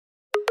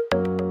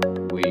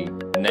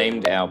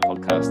named our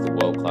podcast the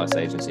World Class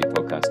Agency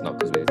Podcast, not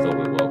because we thought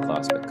we were world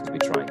class, but because we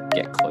try and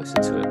get closer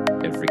to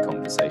it every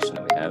conversation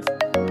that we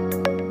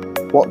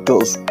have. What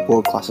does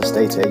World Class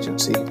Estate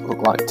Agency look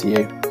like to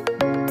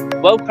you?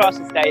 World Class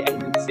Estate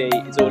Agency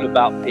is all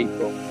about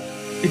people.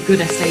 A good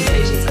estate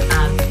agent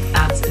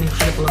adds an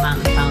incredible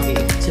amount of value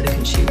to the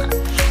consumer.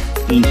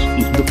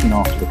 He's looking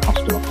after the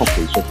customer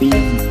properly, so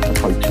being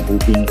approachable,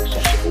 being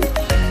accessible.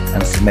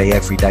 And for me,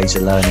 every day's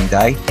a learning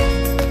day.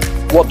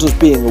 What does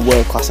being a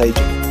world-class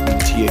agent mean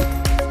to you?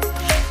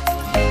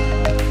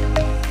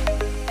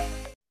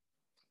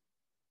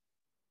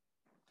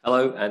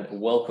 Hello and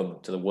welcome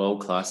to the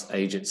World Class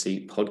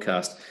Agency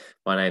Podcast.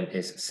 My name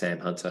is Sam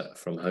Hunter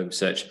from Home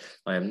Search.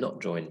 I am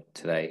not joined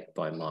today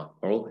by Mark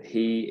Morrell.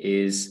 He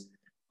is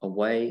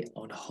away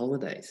on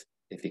holidays,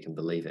 if you can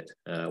believe it.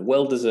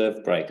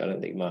 Well-deserved break. I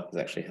don't think Mark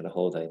has actually had a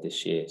holiday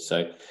this year.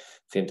 So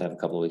for him to have a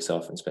couple of weeks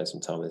off and spend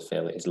some time with his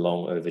family is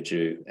long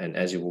overdue. And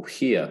as you will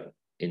hear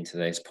in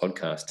today's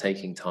podcast,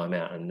 taking time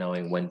out and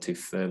knowing when to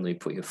firmly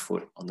put your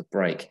foot on the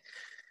brake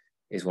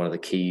is one of the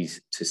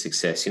keys to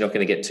success. You're not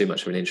going to get too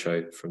much of an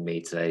intro from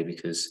me today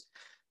because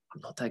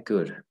I'm not that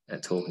good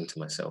at talking to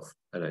myself,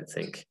 I don't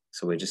think.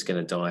 So we're just going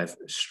to dive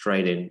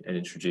straight in and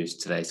introduce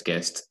today's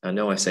guest. I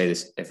know I say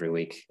this every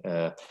week,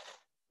 but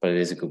it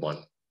is a good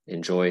one.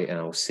 Enjoy, and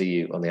I'll see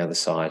you on the other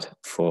side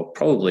for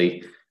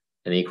probably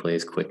an equally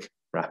as quick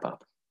wrap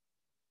up.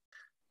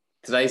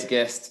 Today's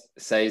guest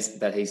says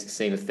that he's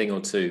seen a thing or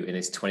two in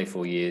his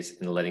 24 years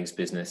in the lettings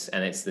business,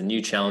 and it's the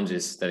new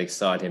challenges that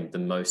excite him the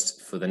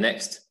most for the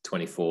next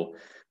 24.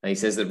 And he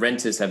says that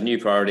renters have new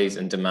priorities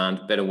and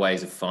demand better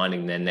ways of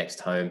finding their next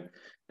home.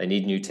 They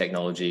need new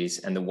technologies,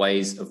 and the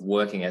ways of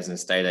working as an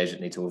estate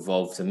agent need to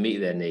evolve to meet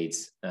their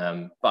needs.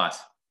 But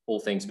all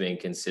things being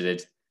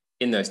considered,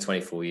 in those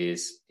 24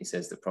 years, he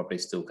says that property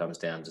still comes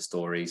down to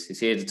stories. He's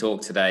here to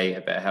talk today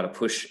about how to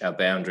push our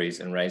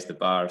boundaries and raise the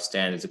bar of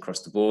standards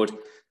across the board.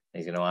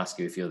 He's going to ask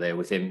you if you're there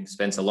with him.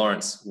 Spencer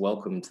Lawrence,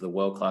 welcome to the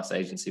World Class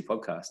Agency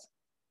Podcast.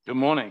 Good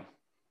morning.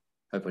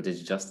 Hope I did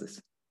you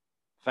justice.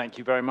 Thank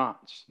you very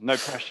much. No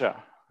pressure.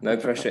 No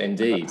pressure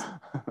indeed.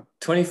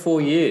 24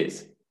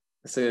 years.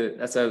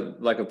 That's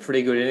a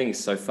pretty good innings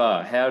so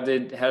far. How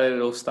did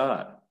it all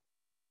start?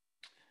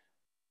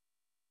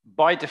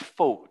 By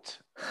default,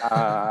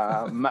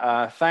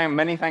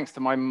 many thanks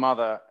to my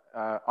mother.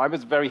 I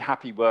was very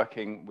happy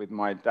working with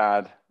my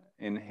dad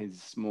in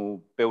his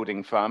small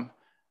building firm.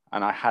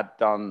 And I had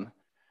done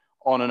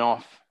on and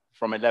off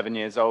from 11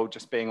 years old,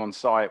 just being on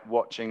site,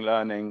 watching,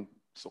 learning,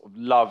 sort of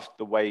loved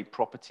the way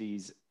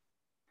properties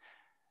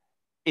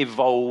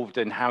evolved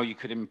and how you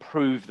could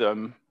improve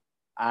them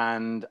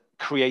and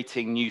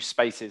creating new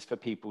spaces for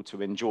people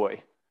to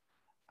enjoy.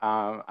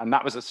 And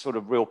that was a sort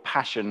of real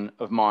passion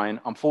of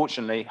mine.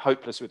 Unfortunately,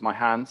 hopeless with my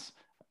hands,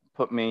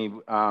 put me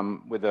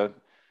with a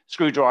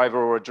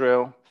screwdriver or a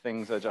drill.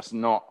 Things are just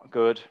not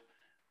good.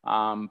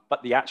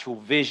 But the actual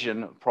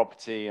vision of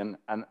property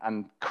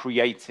and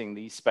creating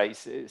these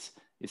spaces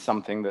is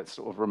something that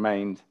sort of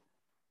remained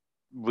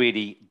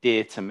really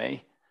dear to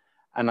me.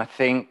 And I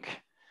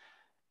think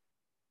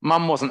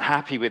Mum wasn't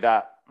happy with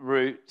that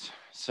route.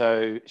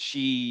 So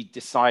she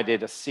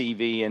decided a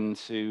CV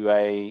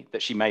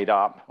that she made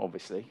up,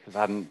 obviously, because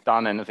I hadn't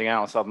done anything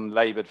else other than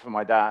laboured for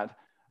my dad,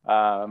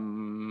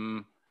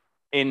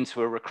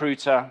 into a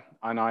recruiter.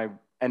 And I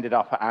ended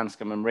up at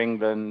Anscombe and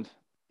Ringland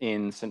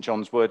in St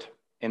John's Wood,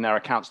 in their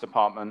accounts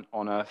department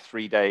on a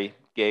 3-day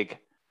gig.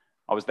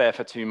 I was there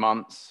for 2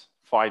 months,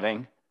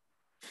 filing,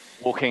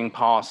 walking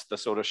past the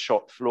sort of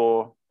shop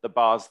floor, the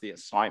buzz, the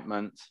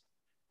excitement,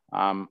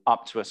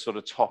 up to a sort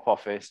of top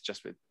office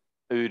just with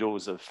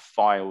oodles of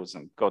files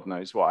and God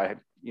knows what. I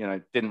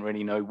didn't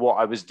really know what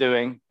I was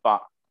doing,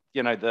 but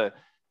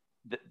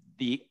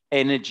the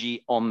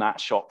energy on that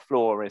shop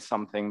floor is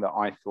something that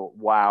I thought,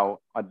 wow,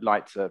 I'd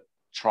like to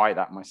try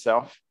that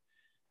myself.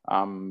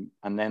 And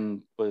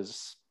then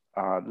was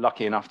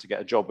lucky enough to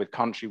get a job with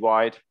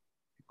Countrywide,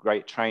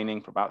 great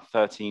training for about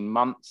 13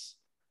 months,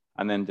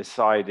 and then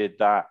decided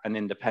that an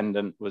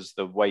independent was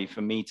the way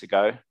for me to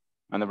go,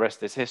 and the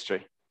rest is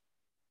history.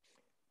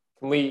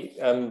 Can we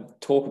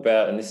talk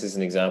about, and this is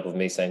an example of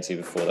me saying to you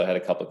before that I had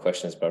a couple of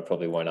questions, but I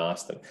probably won't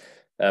ask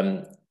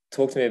them.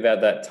 Talk to me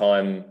about that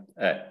time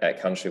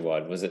at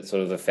Countrywide. Was it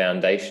sort of the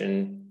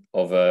foundation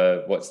of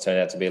what's turned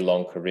out to be a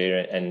long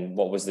career, and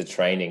what was the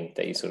training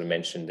that you sort of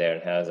mentioned there,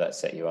 and how does that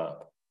set you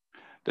up?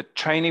 The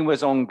training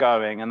was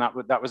ongoing, and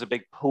that was a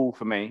big pull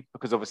for me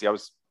because obviously I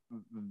was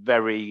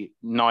very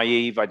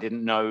naive. I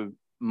didn't know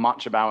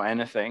much about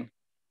anything.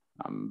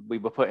 We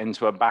were put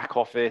into a back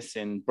office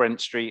in Brent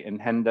Street in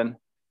Hendon.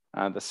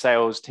 The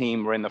sales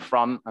team were in the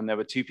front, and there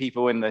were 2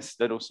 people in this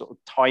little sort of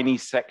tiny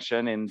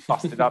section in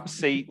busted up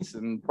seats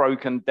and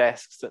broken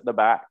desks at the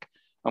back.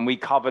 And we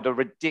covered a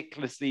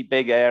ridiculously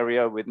big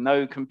area with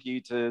no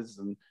computers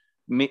and,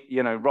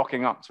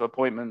 rocking up to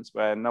appointments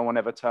where no one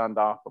ever turned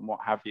up and what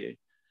have you.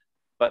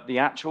 But the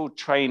actual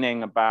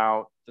training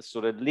about the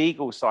sort of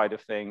legal side of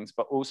things,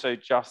 but also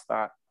just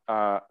that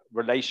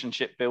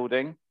relationship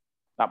building,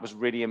 that was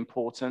really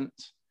important.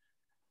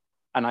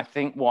 And I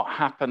think what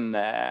happened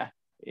there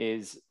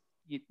is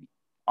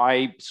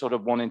I sort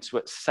of wanted to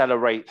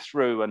accelerate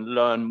through and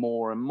learn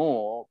more and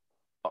more.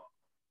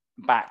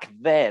 Back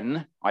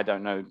then, I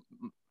don't know,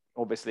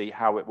 obviously,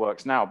 how it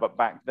works now, but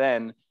back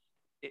then,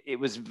 it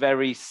was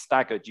very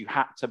staggered. You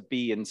had to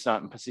be in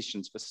certain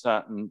positions for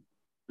certain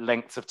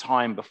lengths of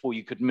time before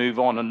you could move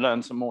on and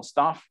learn some more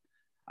stuff.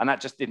 And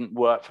that just didn't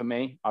work for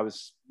me. I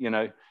was,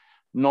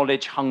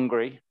 knowledge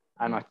hungry.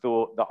 And I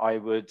thought that I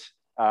would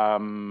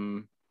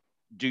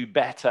do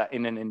better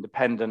in an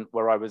independent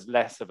where I was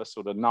less of a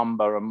sort of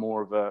number and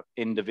more of an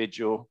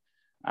individual,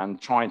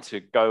 and trying to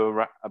go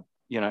around,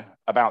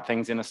 about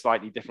things in a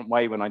slightly different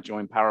way when I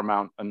joined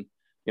Paramount. And,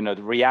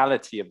 the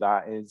reality of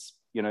that is,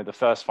 the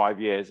first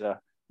 5 years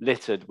are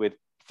littered with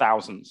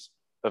thousands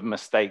of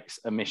mistakes,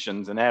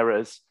 omissions, and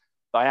errors.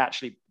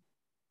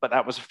 But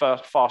that was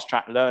fast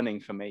track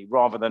learning for me,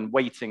 rather than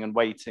waiting and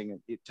waiting.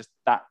 It just,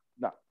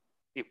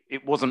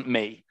 it wasn't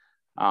me.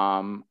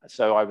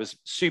 So I was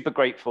super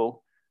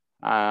grateful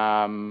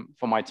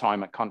for my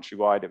time at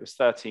Countrywide. It was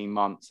 13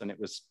 months, and it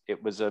was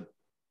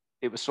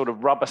sort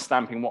of rubber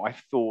stamping what I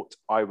thought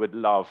I would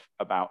love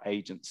about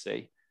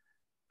agency.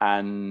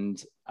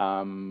 And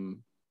I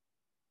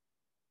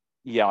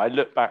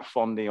look back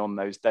fondly on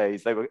those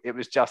days. It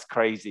was just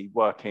crazy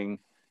working.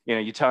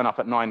 You turn up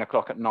at 9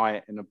 o'clock at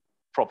night in a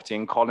property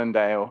in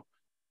Colindale,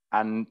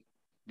 and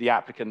the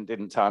applicant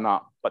didn't turn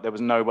up, but there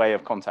was no way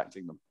of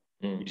contacting them.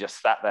 You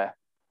just sat there.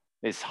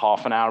 Is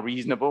half an hour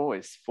reasonable?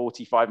 Is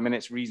 45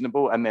 minutes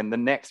reasonable? And then the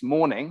next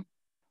morning,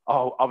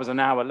 oh, I was an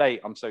hour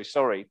late. I'm so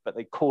sorry. But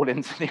they call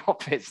into the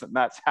office, and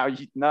that's how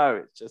you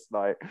know. It's just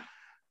like,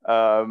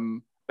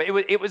 but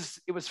it was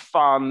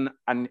fun,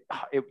 and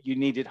you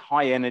needed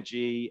high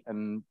energy,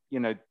 and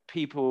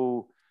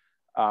people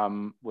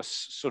was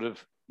sort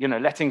of,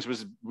 lettings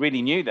was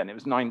really new then. It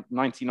was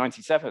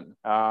 1997,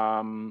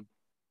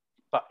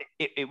 but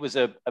it was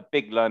a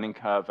big learning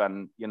curve,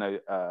 and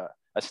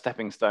a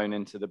stepping stone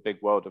into the big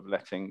world of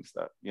lettings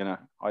that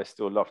I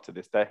still love to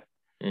this day.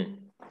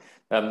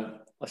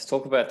 Let's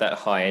talk about that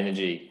high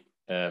energy,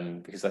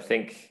 because I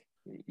think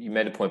you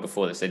made a point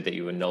before that said that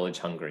you were knowledge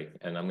hungry,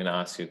 and I'm going to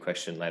ask you a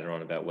question later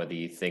on about whether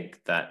you think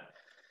that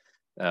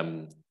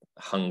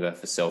hunger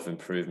for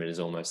self-improvement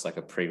is almost like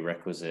a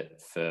prerequisite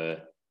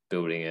for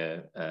building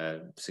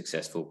a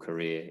successful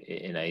career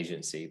in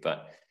agency.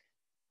 But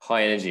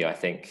high energy, I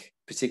think,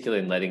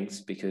 particularly in lettings,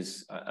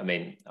 because I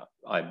mean,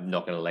 I'm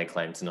not going to lay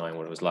claim to knowing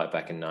what it was like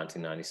back in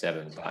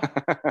 1997,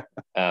 but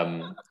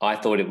I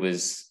thought it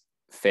was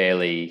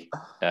fairly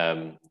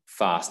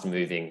fast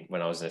moving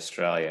when I was in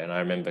Australia. And I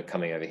remember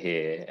coming over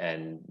here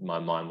and my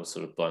mind was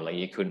sort of blown. Like,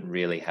 you couldn't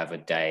really have a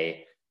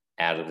day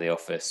out of the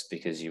office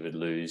because you would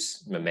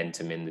lose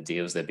momentum in the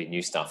deals. There'd be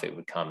new stuff, it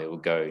would come, it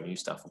would go, new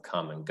stuff would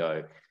come and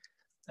go.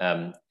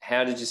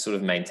 How did you sort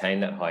of maintain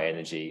that high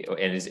energy?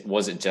 And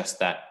was it just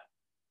that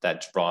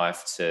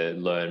drive to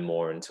learn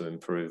more and to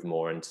improve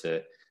more and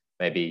to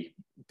maybe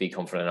be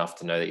confident enough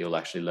to know that you'll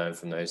actually learn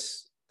from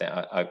those?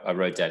 I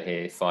wrote down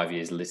here 5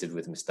 years littered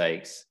with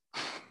mistakes.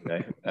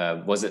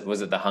 Was it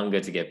the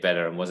hunger to get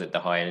better, and was it the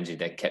high energy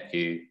that kept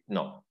you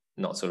not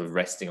sort of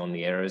resting on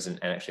the errors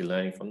and actually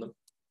learning from them?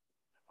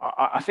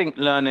 I think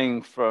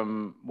learning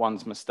from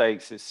one's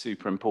mistakes is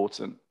super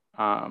important.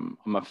 I'm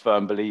a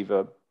firm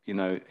believer,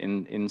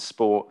 in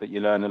sport, that you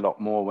learn a lot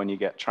more when you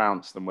get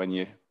trounced than when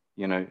you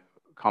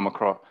come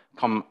across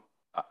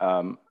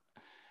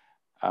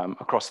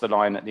the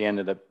line at the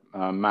end of the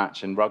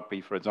match in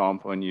rugby, for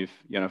example, and you've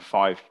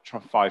five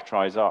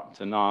tries up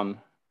to none.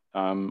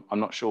 I'm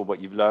not sure what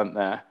you've learned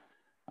there.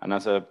 And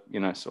as a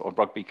sort of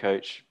rugby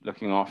coach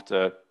looking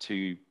after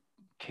two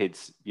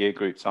kids year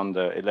groups,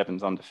 under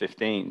 11s, under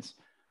 15s,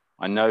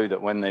 I know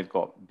that when they've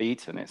got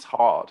beaten, it's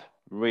hard,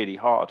 really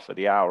hard for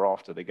the hour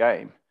after the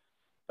game.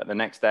 But the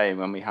next day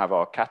when we have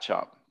our catch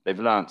up, they've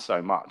learned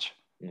so much.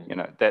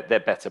 They're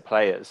better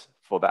players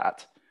for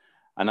that.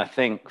 And I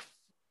think,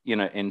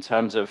 in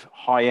terms of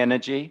high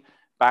energy,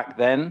 back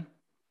then,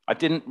 I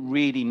didn't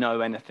really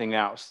know anything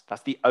else.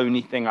 That's the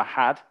only thing I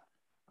had,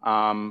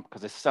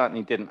 because I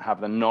certainly didn't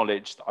have the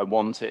knowledge that I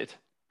wanted.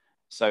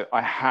 So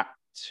I had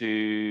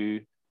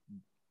to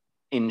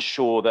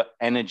ensure that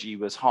energy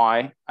was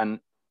high.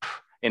 And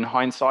in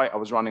hindsight, I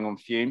was running on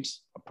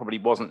fumes. I probably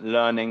wasn't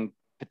learning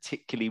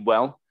particularly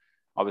well.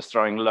 I was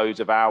throwing loads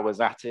of hours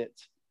at it.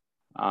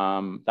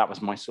 That was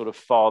my sort of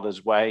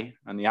father's way,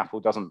 and the apple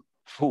doesn't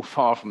fall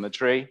far from the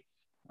tree.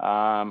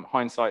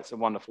 Hindsight's a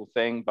wonderful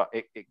thing, but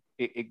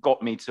it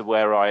got me to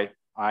where I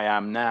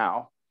am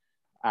now.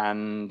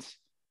 And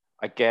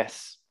I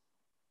guess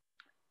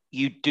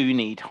you do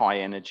need high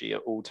energy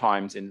at all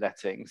times in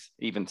lettings,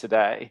 even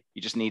today.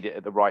 You just need it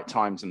at the right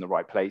times in the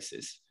right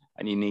places,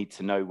 and you need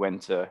to know when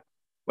to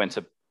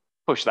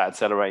push that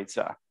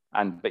accelerator,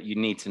 but you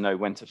need to know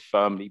when to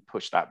firmly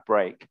push that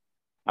brake.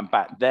 And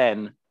back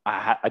then,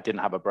 I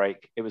didn't have a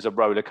brake. It was a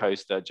roller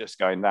coaster, just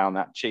going down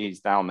that cheese,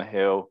 down the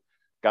hill,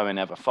 going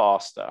ever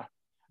faster.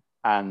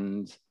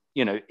 And,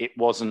 it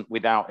wasn't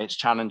without its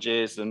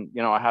challenges. And,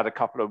 I had a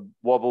couple of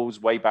wobbles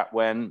way back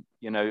when,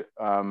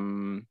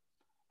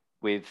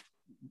 with,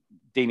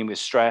 dealing with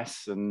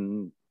stress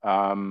and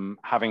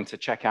having to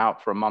check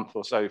out for a month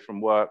or so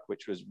from work,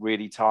 which was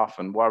really tough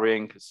and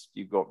worrying because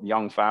you've got a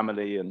young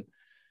family. And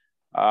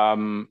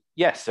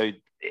so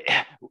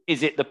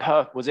was it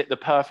the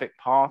perfect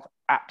path?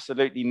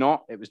 Absolutely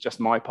not. It was just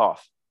my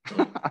path.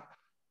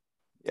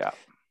 Yeah.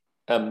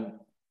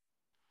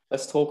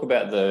 Let's talk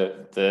about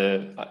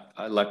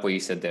I like what you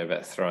said there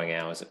about throwing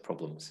hours at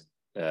problems.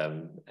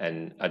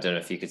 And I don't know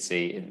if you could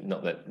see,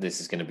 not that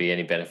this is going to be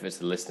any benefit to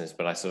the listeners,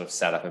 but I sort of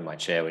sat up in my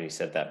chair when you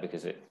said that,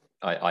 because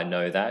I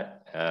know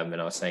that.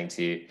 And I was saying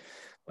to you,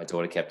 my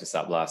daughter kept us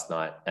up last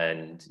night,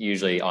 and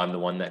usually I'm the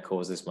one that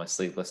causes my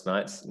sleepless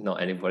nights,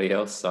 not anybody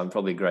else. So I'm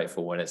probably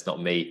grateful when it's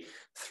not me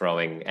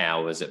throwing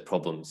hours at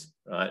problems,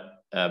 right?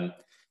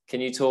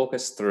 Can you talk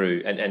us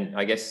through, and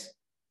I guess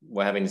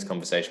we're having this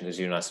conversation because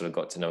you and I sort of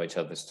got to know each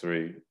other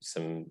through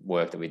some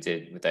work that we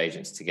did with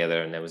agents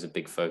together, and there was a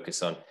big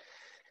focus on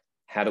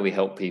how do we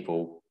help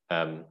people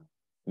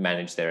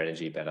manage their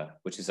energy better,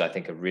 which is, I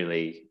think, a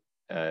really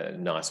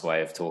nice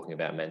way of talking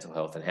about mental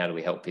health, and how do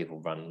we help people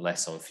run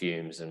less on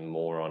fumes and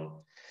more on,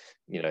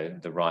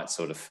 the right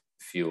sort of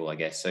fuel, I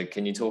guess. So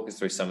can you talk us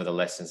through some of the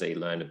lessons that you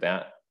learned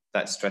about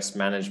that stress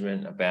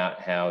management, about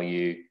how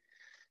you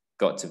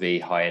got to be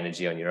high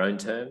energy on your own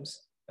terms,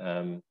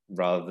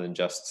 rather than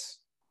just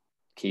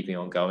keeping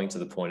on going to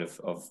the point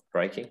of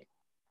breaking?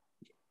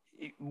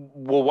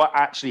 Well, what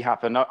actually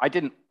happened, I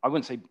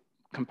wouldn't say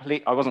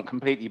I wasn't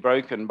completely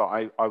broken,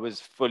 but I was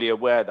fully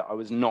aware that I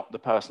was not the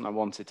person I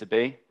wanted to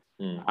be.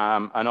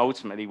 And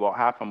ultimately what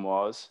happened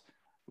was,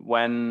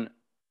 when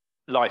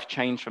life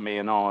changed for me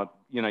and our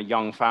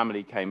young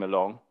family came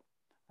along,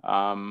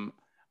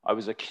 I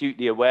was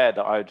acutely aware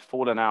that I had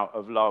fallen out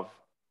of love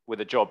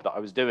with a job that I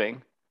was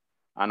doing,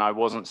 and I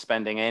wasn't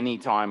spending any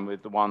time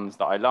with the ones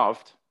that I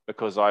loved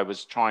because I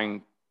was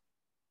trying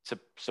to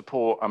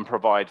support and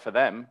provide for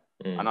them.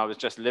 And I was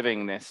just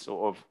living this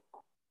sort of,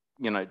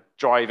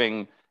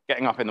 driving,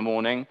 getting up in the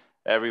morning,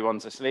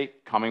 everyone's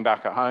asleep, coming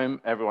back at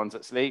home, everyone's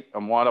asleep.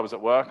 And while I was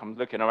at work, I'm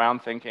looking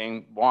around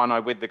thinking, why aren't I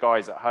with the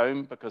guys at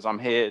home? Because I'm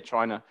here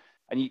trying to,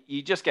 and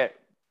you just get,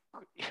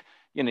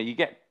 you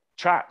get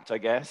trapped, I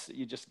guess.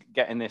 You just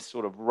get in this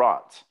sort of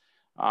rut.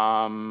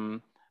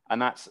 And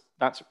that's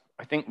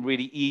I think,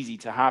 really easy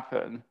to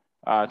happen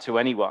to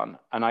anyone.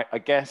 And I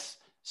guess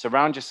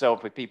surround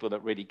yourself with people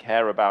that really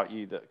care about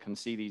you, that can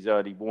see these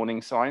early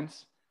warning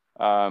signs.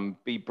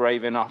 Be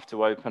brave enough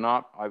to open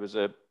up. I was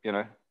a,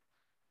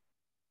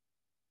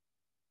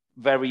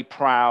 very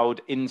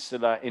proud,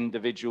 insular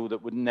individual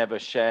that would never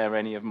share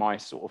any of my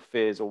sort of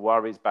fears or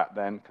worries back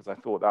then, because I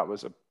thought that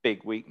was a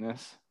big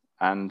weakness.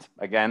 And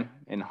again,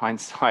 in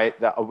hindsight,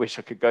 that I wish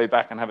I could go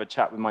back and have a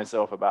chat with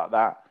myself about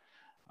that.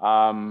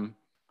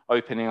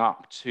 Opening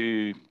up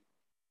to,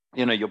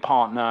 your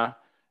partner,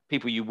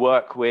 people you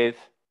work with,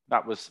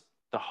 that was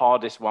the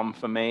hardest one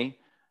for me.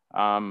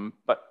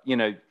 But,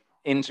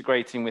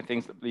 integrating with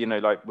things that,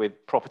 like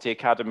with Property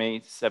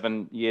Academy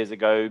 7 years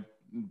ago,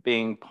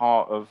 being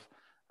part of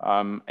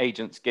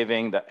Agents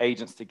Giving, the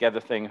Agents Together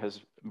thing has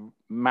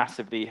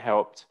massively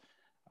helped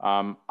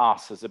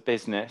us as a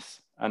business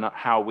and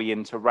how we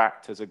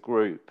interact as a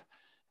group.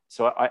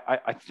 So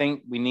I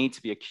think we need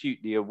to be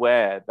acutely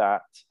aware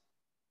that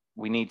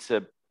we need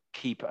to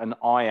keep an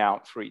eye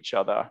out for each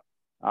other.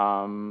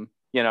 And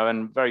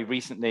very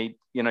recently,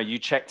 you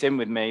checked in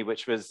with me,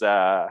 which was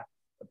a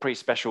pretty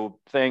special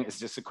thing. It's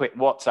just a quick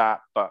WhatsApp,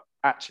 but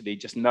actually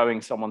just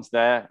knowing someone's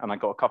there. And I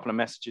got a couple of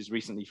messages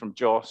recently from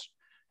Josh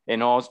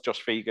in Oz,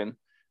 Josh Fegan,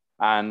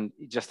 and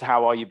just,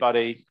 how are you,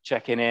 buddy?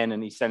 Checking in.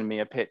 And he's sending me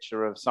a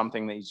picture of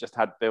something that he's just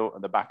had built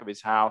at the back of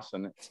his house.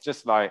 And it's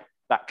just like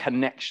that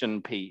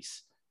connection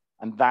piece.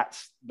 And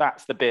that's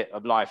the bit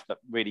of life that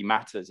really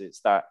matters. It's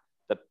that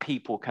the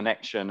people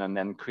connection, and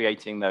then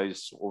creating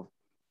those sort of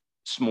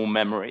small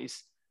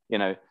memories,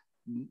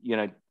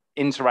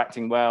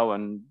 interacting well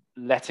and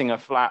letting a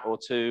flat or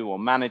two, or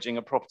managing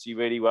a property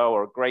really well,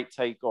 or a great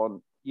take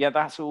on. Yeah,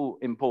 that's all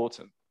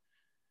important,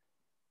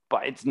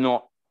 but it's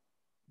not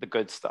the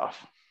good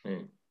stuff.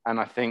 And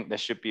I think there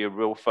should be a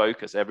real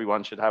focus.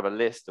 Everyone should have a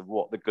list of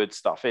what the good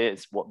stuff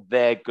is, what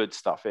their good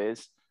stuff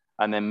is,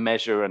 and then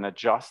measure and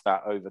adjust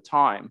that over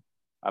time,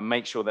 and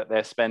make sure that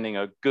they're spending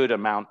a good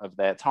amount of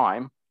their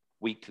time,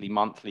 weekly,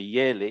 monthly,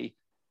 yearly,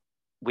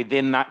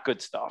 within that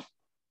good stuff.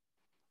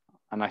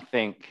 And I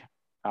think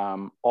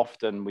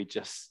often we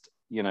just,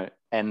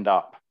 end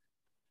up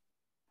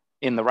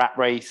in the rat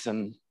race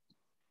and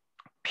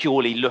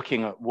purely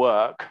looking at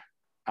work.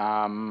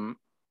 And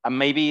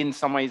maybe in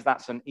some ways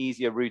that's an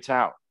easier route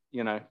out,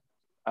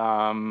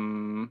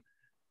 and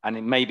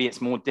maybe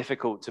it's more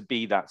difficult to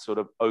be that sort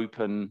of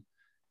open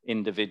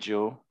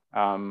individual.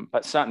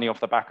 But certainly off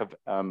the back of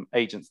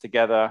Agents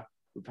Together,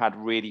 we've had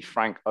really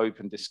frank,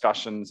 open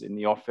discussions in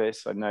the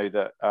office. I know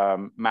that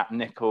Matt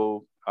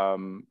Nicol,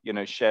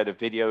 shared a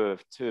video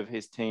of two of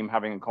his team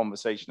having a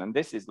conversation, and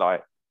this is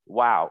like,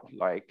 wow,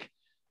 like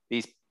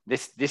this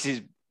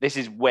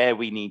is where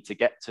we need to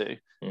get to,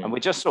 and we're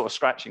just sort of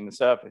scratching the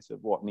surface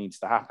of what needs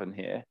to happen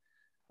here.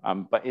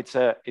 But it's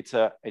a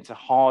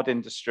hard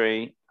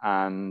industry,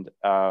 and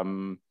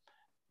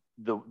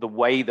the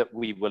way that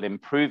we will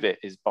improve it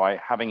is by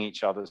having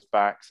each other's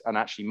backs and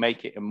actually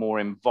make it a more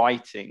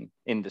inviting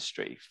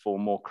industry for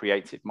more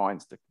creative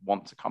minds to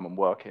want to come and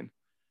work in.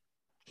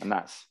 And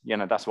that's, you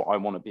know, that's what I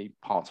want to be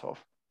part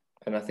of.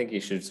 And I think you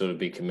should sort of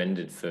be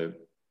commended for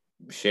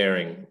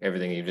sharing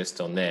everything you've just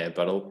done there,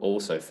 but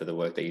also for the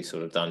work that you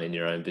sort of done in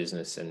your own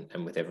business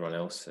and with everyone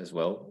else as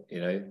well.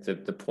 You know,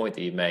 the point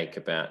that you make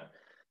about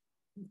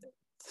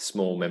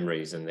small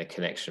memories and the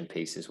connection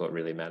piece is what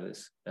really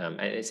matters. And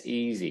it's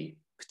easy,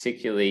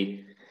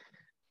 particularly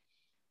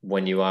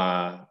when you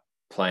are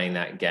playing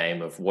that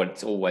game of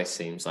what always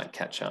seems like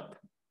catch up.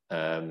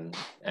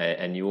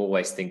 And you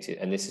always think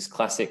and this is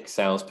classic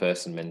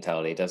salesperson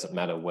mentality. It doesn't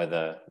matter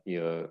whether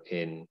you're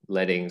in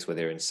lettings,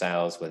 whether you're in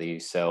sales, whether you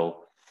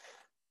sell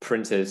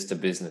printers to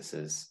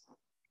businesses.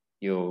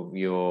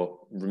 You're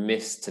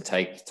remiss to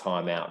take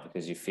time out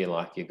because you feel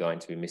like you're going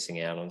to be missing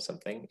out on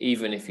something,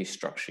 even if you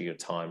structure your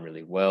time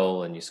really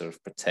well and you sort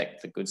of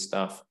protect the good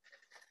stuff.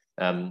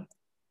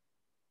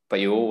 But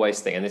you always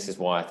think, and this is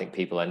why I think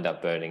people end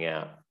up burning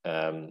out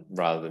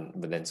rather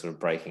than sort of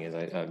breaking, as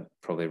I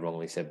probably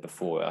wrongly said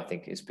before. I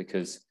think it's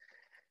because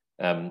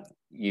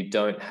you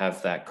don't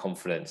have that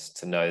confidence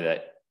to know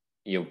that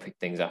you'll pick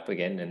things up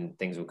again and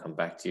things will come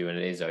back to you, and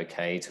it is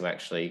okay to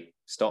actually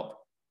stop.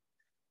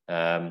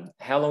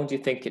 How long do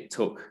you think it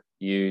took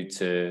you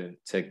to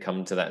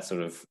come to that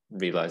sort of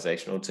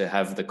realization, or to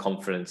have the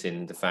confidence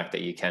in the fact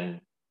that you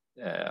can,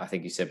 I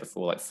think you said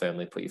before, like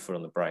firmly put your foot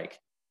on the brake?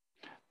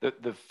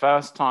 The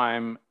first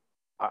time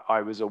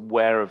I was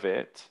aware of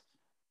it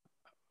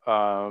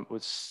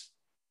was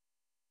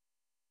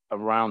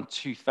around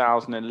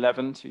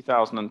 2011,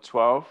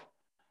 2012.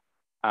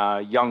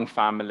 Young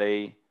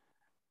family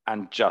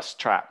and just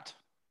trapped.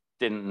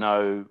 Didn't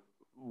know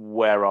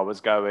where I was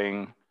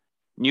going.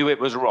 Knew it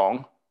was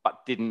wrong,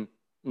 but didn't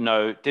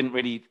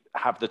really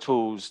have the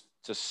tools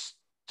to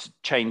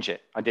change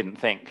it. I didn't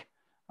think.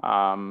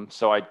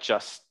 So I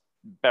just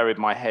buried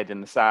my head in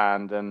the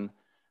sand and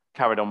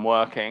carried on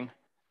working.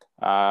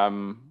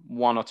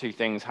 One or two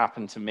things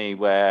happened to me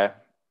where,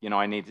 you know,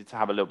 I needed to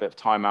have a little bit of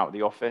time out of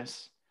the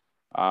office.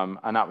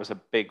 And that was a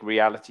big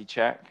reality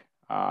check.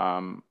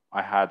 I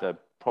had a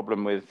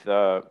problem with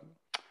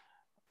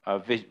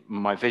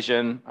my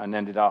vision and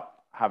ended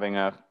up having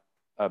a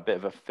bit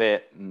of a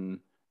fit and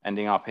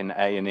ending up in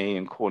A&E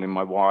and calling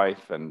my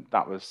wife. And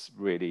that was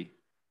really,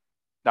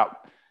 that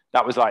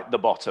was like the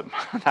bottom.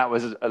 That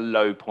was a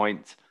low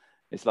point.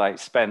 It's like,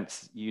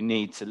 Spence, you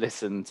need to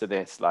listen to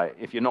this. Like,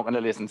 if you're not going to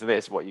listen to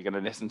this, what are you going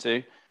to listen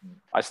to?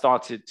 I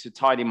started to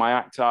tidy my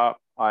act up.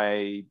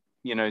 I've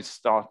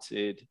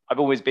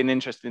always been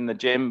interested in the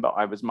gym, but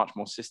I was much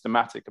more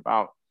systematic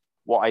about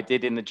what I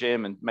did in the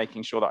gym and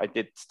making sure that I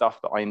did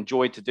stuff that I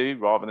enjoyed to do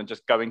rather than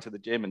just going to the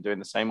gym and doing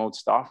the same old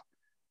stuff.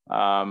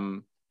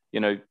 You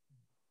know,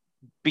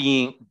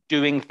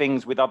 doing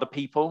things with other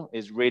people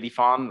is really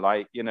fun.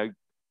 Like, you know,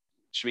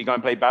 should we go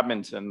and play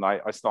badminton?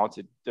 Like, I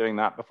started doing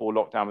that before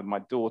lockdown with my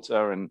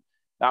daughter, and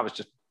that was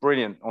just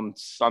brilliant on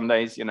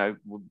Sundays, you know,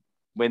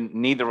 when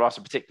neither of us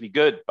are particularly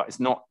good, but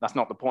that's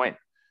not the point.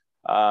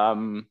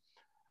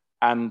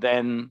 And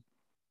then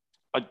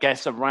I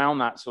guess around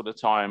that sort of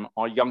time,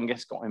 our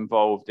youngest got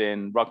involved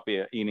in rugby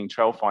at Ealing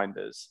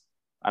Trailfinders.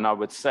 And I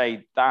would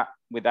say that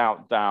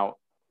without doubt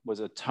was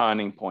a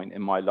turning point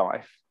in my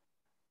life,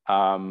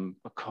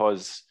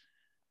 because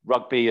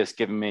rugby has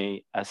given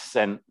me a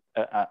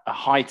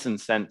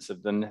heightened sense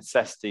of the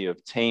necessity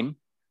of team,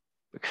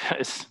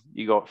 because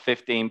you got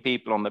 15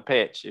 people on the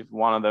pitch. If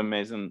one of them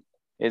isn't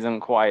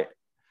quite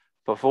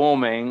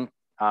performing,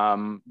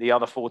 the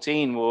other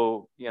 14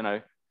 will, you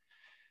know,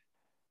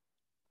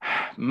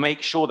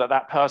 make sure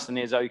that person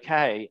is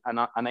okay,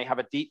 and they have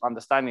a deep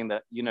understanding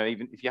that, you know,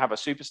 even if you have a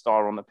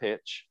superstar on the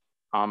pitch,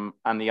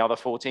 and the other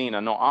 14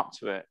 are not up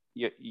to it,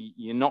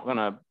 you're not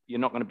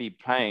gonna be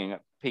playing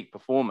at peak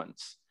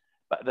performance.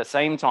 But at the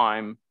same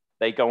time,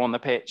 they go on the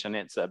pitch and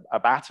it's a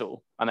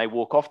battle, and they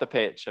walk off the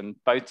pitch and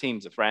both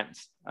teams are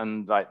friends,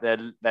 and like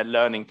they're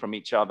learning from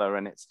each other,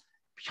 and it's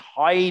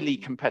highly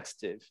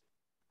competitive,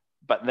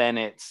 but then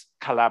it's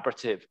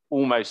collaborative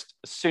almost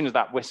as soon as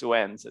that whistle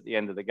ends at the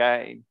end of the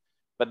game.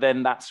 But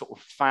then that sort of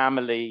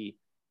family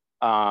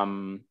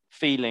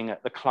feeling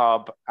at the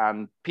club,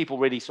 and people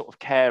really sort of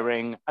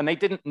caring. And they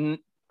didn't,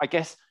 I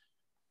guess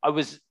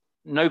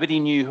nobody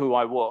knew who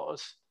I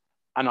was.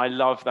 And I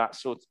love that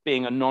sort of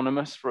being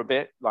anonymous for a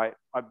bit, like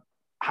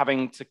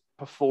having to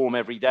perform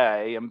every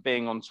day and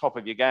being on top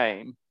of your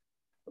game,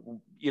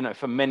 you know,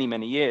 for many,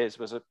 many years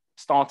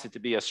started to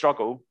be a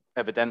struggle,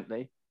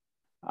 evidently.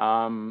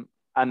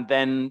 And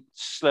then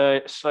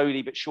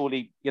slowly but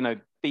surely, you know,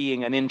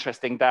 being an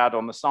interesting dad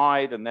on the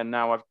side. And then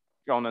now I've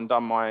gone and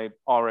done my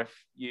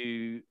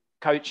RFU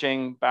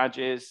coaching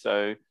badges.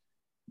 So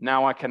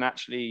now I can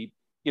actually,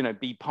 you know,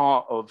 be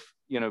part of,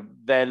 you know,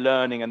 their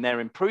learning and their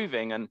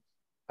improving. And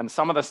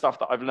some of the stuff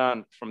that I've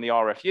learned from the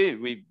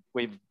RFU,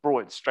 we've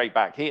brought it straight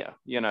back here.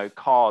 You know,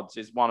 cards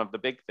is one of the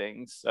big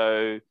things.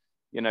 So,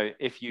 you know,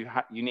 if you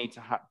need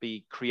to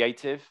be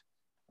creative,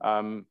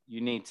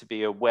 You need to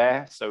be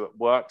aware. So at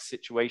work,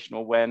 situational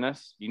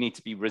awareness. You need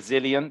to be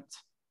resilient,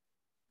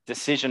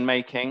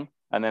 decision-making.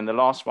 And then the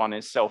last one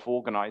is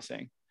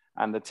self-organizing.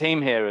 And the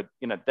team here,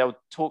 you know, they'll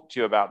talk to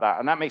you about that.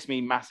 And that makes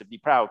me massively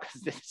proud,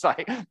 because it's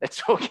like they're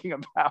talking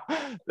about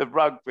the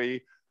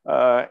rugby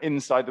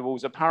inside the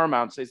walls of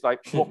Paramount. So it's like,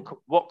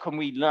 what can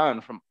we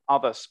learn from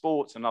other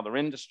sports and other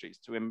industries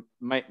to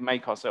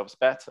make ourselves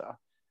better?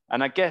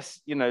 And I guess,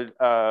 you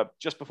know,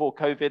 just before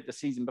COVID, the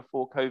season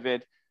before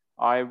COVID,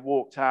 I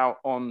walked out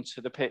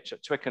onto the pitch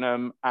at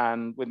Twickenham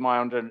and with my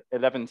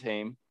under-11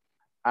 team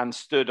and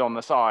stood on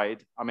the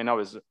side. I mean, I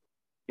was,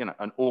 you know,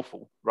 an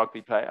awful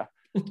rugby player.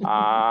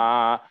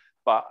 But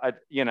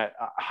you know,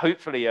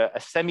 hopefully a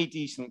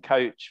semi-decent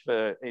coach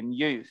in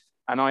youth.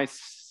 And I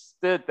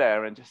stood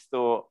there and just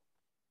thought,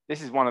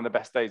 this is one of the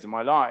best days of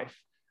my life.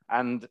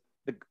 And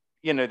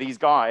you know, these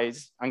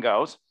guys and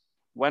girls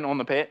went on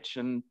the pitch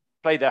and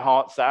played their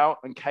hearts out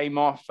and came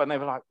off, and they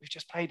were like, we've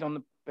just played on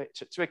the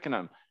pitch at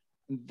Twickenham.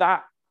 And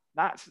that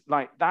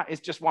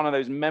is just one of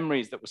those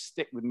memories that will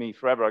stick with me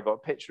forever. I got a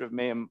picture of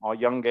me and our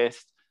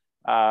youngest.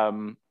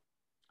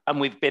 And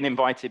we've been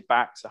invited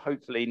back. So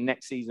hopefully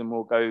next season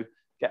we'll go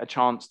get a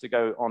chance to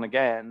go on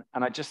again.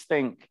 And I just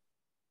think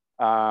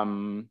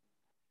that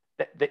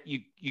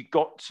you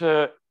got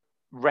to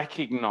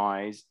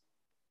recognize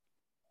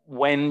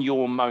when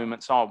your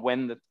moments are,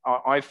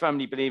 I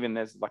firmly believe in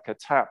there's like a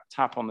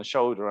tap on the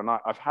shoulder. And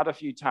I've had a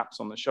few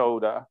taps on the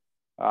shoulder.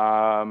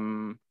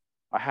 I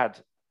had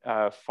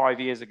 5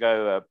 years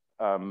ago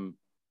a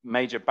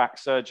major back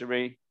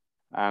surgery.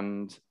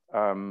 And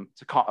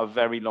to cut a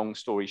very long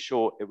story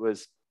short, it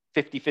was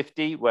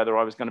 50-50 whether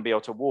I was going to be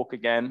able to walk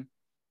again.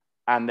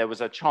 And there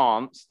was a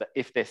chance that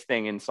if this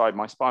thing inside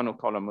my spinal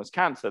column was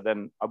cancer,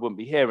 then I wouldn't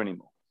be here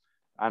anymore.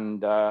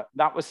 And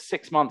that was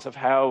 6 months of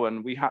hell.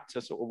 And we had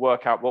to sort of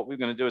work out what we were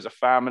going to do as a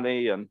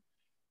family, and,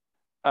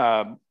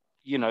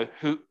 you know,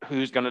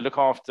 who's going to look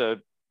after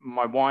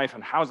my wife,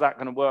 and how's that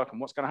going to work,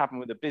 and what's going to happen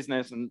with the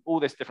business, and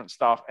all this different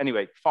stuff.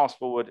 Anyway, fast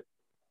forward,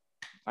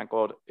 thank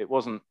God it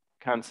wasn't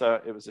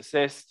cancer, it was a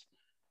cyst.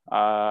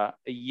 A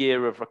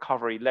year of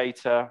recovery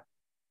later.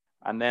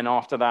 And then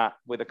after that,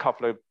 with a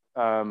couple of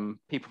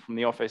people from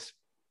the office,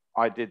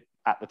 I did,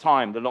 at the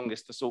time, the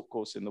longest assault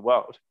course in the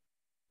world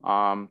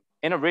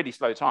in a really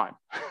slow time.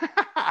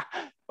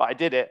 But I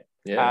did it.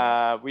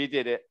 Yeah. We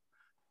did it.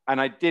 And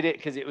I did it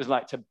because it was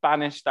like to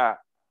banish that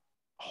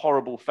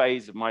horrible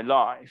phase of my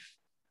life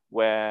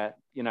where,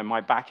 you know,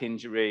 my back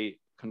injury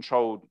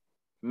controlled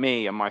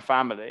me and my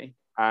family.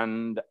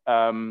 And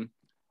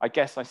I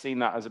guess I've seen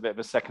that as a bit of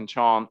a second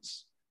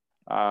chance.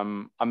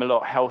 I'm a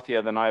lot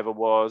healthier than I ever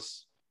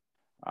was.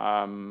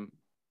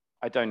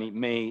 I don't eat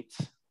meat.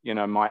 You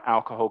know, my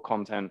alcohol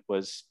content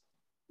is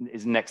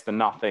next to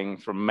nothing,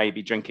 from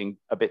maybe drinking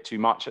a bit too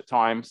much at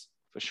times,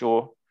 for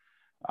sure.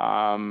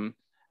 And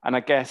I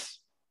guess,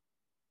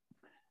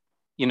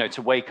 you know,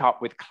 to wake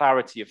up with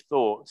clarity of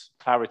thought,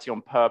 clarity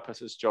on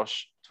purpose, as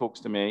Josh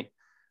talks to me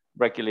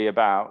regularly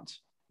about,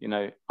 you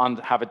know,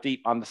 have a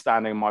deep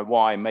understanding of my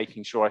why,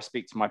 making sure I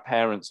speak to my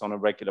parents on a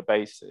regular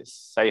basis,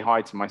 say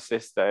hi to my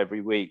sister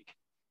every week,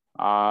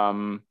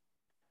 because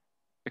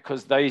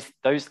those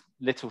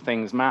little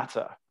things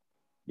matter,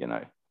 you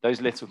know, those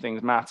little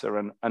things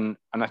matter. And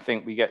I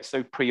think we get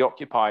so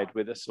preoccupied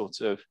with a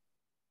sort of,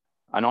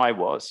 and I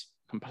was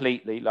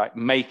completely like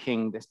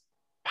making this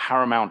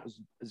Paramount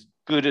as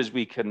good as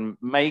we can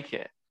make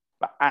it,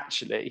 but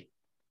actually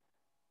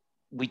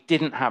we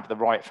didn't have the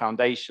right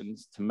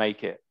foundations to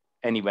make it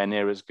anywhere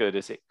near as good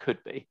as it could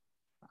be.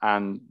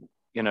 And,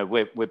 you know,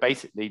 we're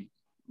basically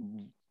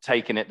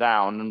taking it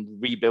down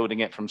and rebuilding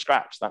it from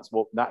scratch. That's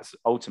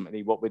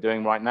ultimately what we're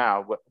doing right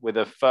now, with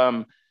a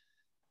firm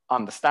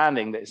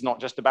understanding that it's not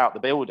just about the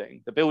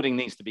building. The building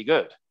needs to be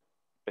good,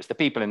 but it's the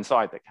people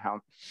inside that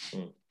count.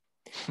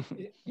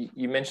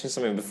 You mentioned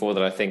something before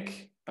that I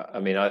think,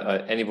 I mean,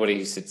 anybody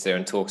who sits there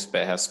and talks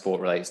about how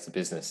sport relates to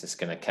business is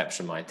going to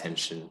capture my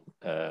attention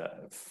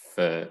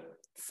for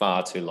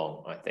far too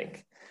long, I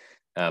think.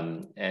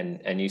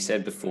 And you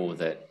said before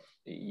that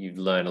you've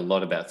learned a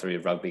lot about through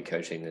your rugby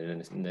coaching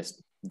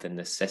the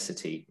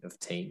necessity of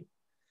team.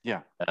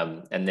 Yeah.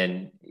 And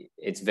then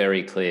it's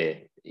very clear,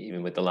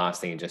 even with the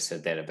last thing you just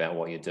said then about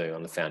what you're doing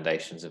on the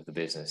foundations of the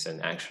business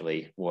and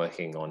actually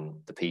working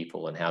on the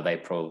people and how they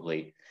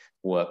probably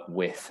work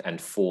with and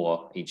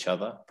for each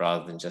other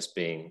rather than just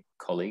being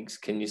colleagues.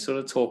 Can you sort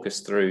of talk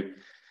us through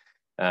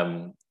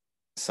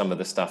some of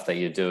the stuff that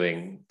you're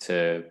doing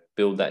to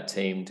build that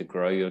team, to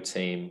grow your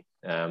team,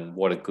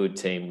 what a good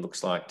team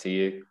looks like to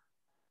you?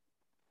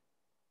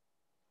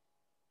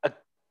 A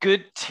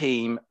good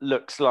team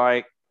looks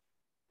like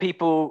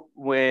people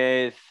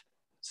with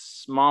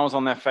smiles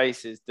on their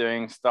faces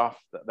doing stuff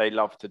that they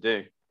love to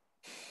do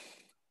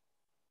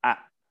at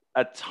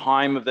a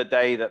time of the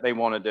day that they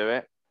want to do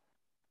it,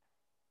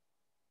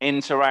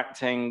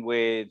 interacting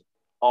with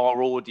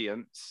our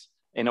audience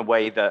in a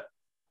way that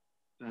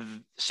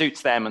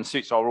suits them and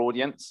suits our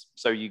audience.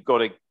 So you've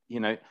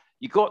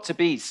got to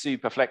be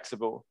super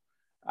flexible.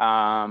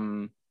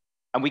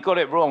 we got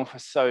it wrong for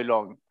so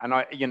long. And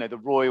I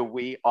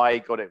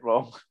got it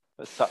wrong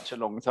for such a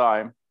long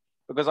time,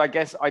 because I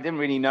guess I didn't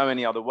really know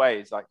any other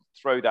ways, like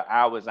throw the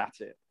hours at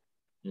it.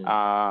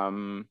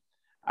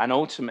 And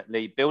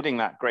ultimately building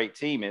that great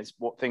team is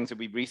what things have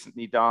we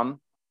recently done?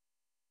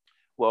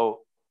 Well,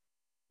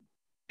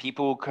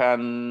 people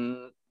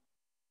can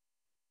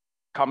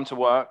come to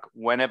work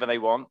whenever they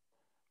want,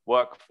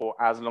 work for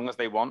as long as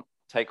they want,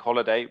 take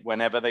holiday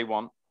whenever they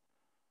want.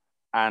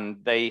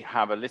 And they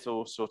have a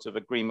little sort of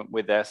agreement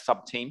with their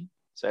sub team.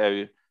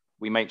 So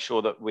we make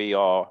sure that we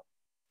are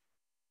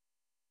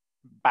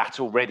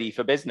battle ready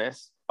for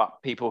business,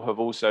 but people have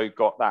also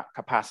got that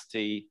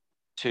capacity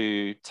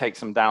to take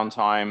some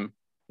downtime,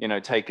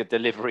 take a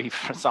delivery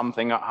for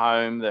something at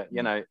home that,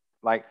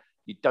 like,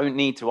 you don't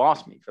need to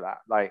ask me for that.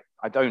 Like,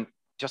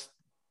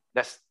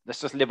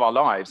 let's just live our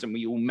lives and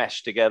we all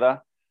mesh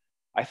together.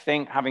 I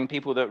think having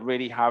people that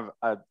really have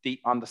a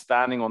deep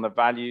understanding on the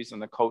values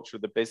and the culture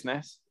of the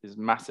business is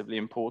massively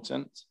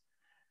important.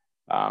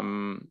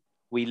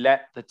 We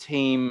let the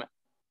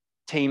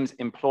teams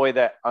employ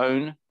their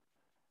own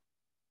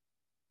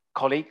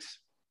colleagues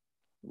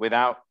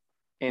without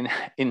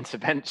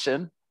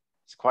intervention.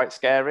 It's quite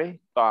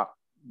scary, but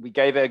we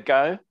gave it a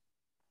go,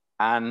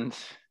 and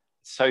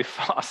so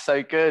far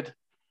so good.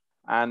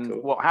 And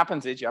cool. What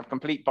happens is you have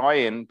complete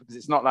buy-in, because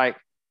it's not like,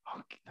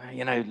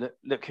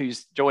 look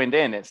who's joined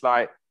in. It's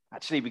like,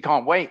 actually, we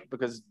can't wait,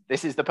 because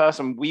this is the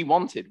person we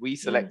wanted. We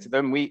selected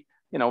them. We,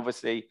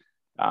 obviously,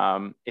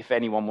 if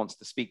anyone wants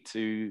to speak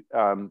to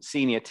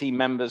senior team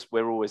members,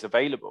 we're always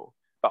available.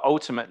 But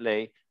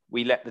ultimately,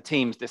 we let the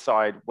teams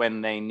decide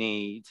when they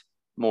need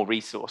more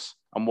resource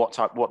and what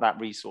that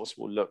resource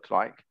will look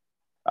like.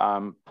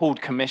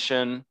 Pooled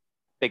commission,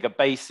 bigger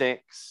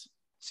basics,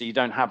 so you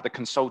don't have the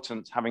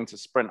consultants having to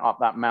sprint up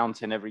that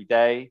mountain every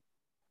day.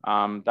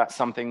 That's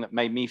something that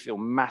made me feel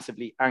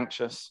massively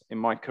anxious in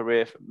my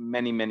career for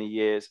many, many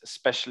years,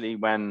 especially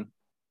when,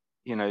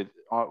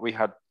 we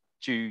had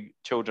 2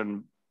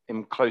 children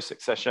in close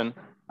succession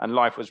and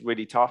life was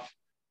really tough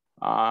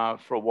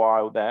for a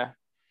while there.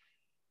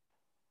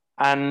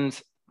 And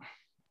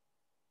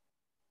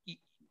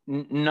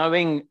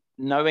knowing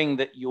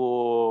that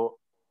you're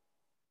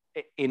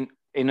in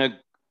a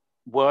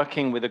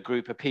working with a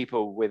group of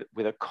people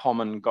with a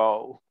common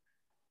goal,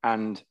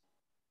 and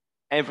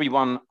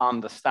everyone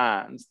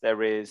understands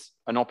there is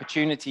an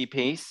opportunity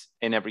piece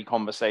in every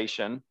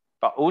conversation,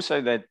 but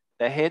also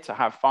they're here to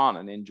have fun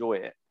and enjoy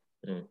it.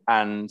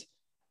 And,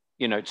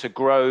 to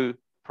grow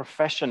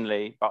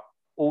professionally, but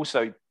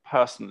also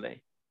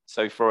personally.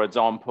 So for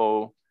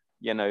example,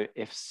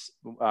 if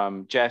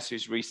Jess,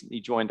 who's recently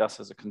joined us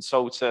as a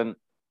consultant,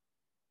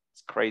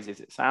 as crazy as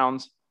it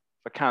sounds,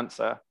 for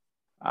cancer,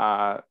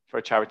 for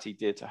a charity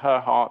dear to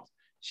her heart,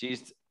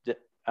 she's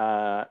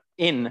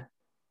in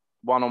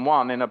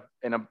one-on-one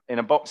in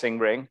a boxing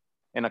ring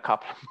in a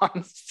couple of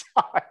months'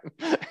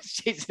 time.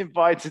 She's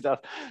invited us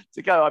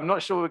to go. I'm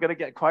not sure we're going to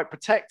get quite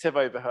protective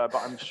over her,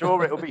 but I'm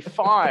sure it'll be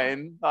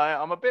fine.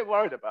 I'm a bit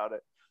worried about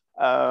it.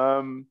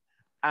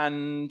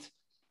 And,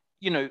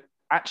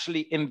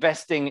 actually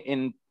investing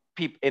in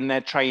people in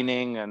their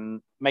training and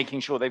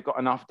making sure they've got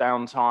enough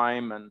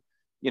downtime, and,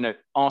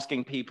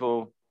 asking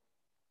people,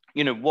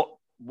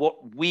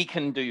 what we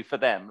can do for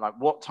them, like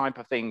what type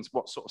of things,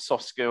 what sort of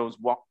soft skills,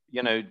 what,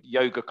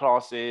 yoga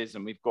classes.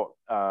 And we've got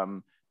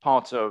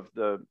part of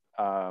the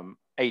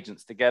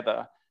Agents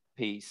Together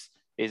piece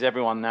is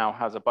everyone now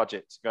has a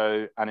budget to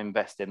go and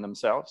invest in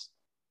themselves,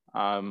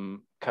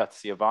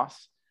 courtesy of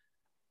us,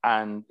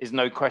 and is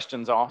no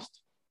questions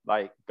asked,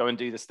 like go and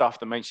do the stuff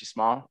that makes you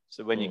smile.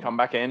 So when you come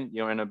back in,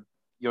 you're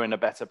in a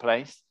better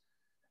place.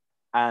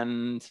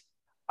 And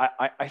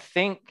I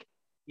think,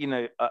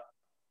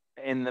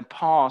 in the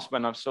past,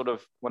 when I've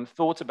when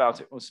thought about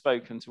it or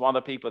spoken to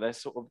other people, they're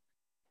sort of,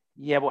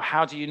 yeah, well,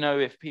 how do you know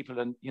if people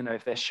are,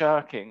 if they're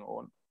shirking?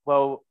 Or,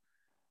 well,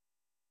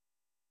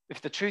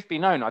 if the truth be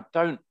known, I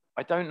don't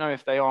know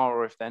if they are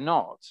or if they're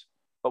not.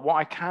 But what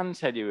I can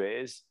tell you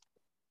is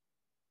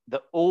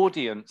the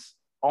audience,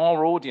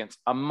 our audience,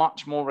 are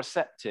much more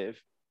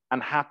receptive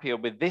and happier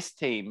with this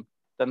team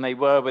than they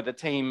were with the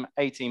team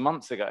 18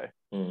 months ago.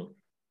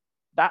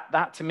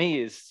 That to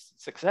me is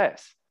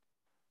success,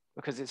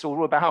 because it's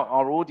all about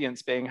our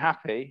audience being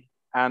happy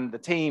and the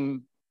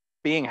team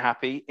being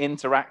happy,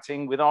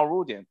 interacting with our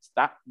audience.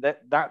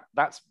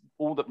 That's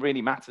all that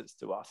really matters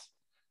to us.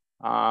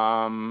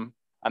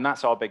 And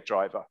that's our big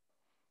driver.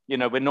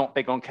 We're not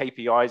big on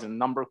KPIs and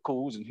number of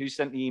calls and who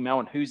sent the email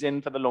and who's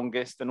in for the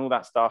longest and all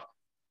that stuff,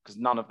 because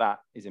none of that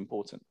is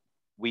important,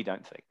 we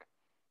don't think.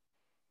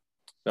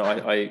 No,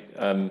 I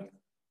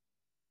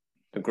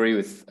agree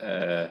with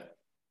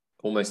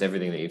almost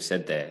everything that you've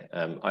said there.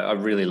 I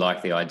really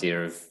like the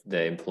idea of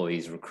the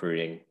employees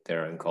recruiting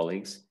their own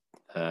colleagues,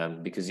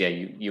 because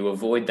you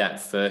avoid that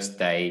first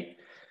day,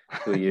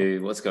 who are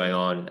you, what's going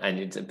on,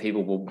 and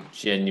people will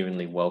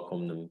genuinely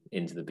welcome them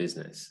into the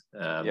business.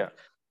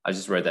 I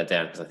just wrote that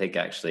down because I think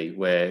actually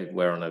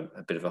we're on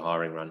a bit of a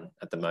hiring run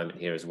at the moment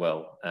here as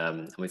well.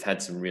 And we've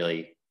had some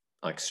really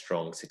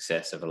strong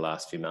success over the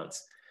last few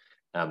months.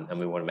 And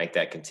we want to make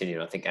that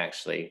continue. I think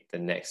actually the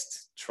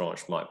next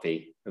tranche might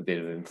be a bit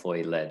of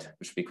employee-led,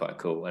 which would be quite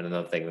cool. And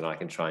another thing that I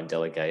can try and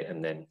delegate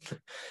and then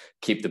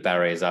keep the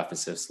barriers up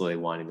instead of slowly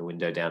winding the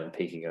window down and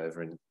peeking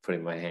over and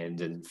putting my hand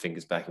and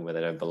fingers back in where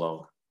they don't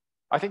belong.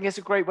 I think it's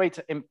a great way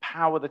to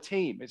empower the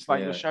team. It's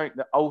like you're showing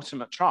the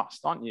ultimate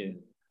trust, aren't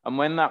you? And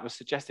when that was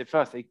suggested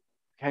first, they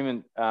came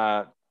in,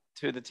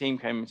 two of the team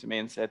came to me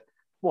and said,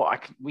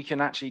 we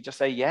can actually just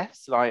say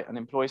yes, like, and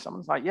employ someone.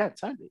 It's like, yeah,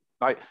 totally.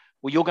 Like,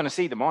 well, you're going to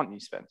see them, aren't you,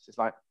 Spence? It's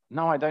like,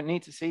 no, I don't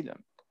need to see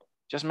them.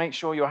 Just make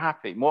sure you're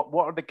happy. What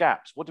are the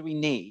gaps? What do we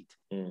need?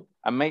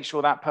 And make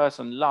sure that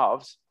person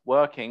loves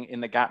working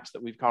in the gaps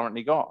that we've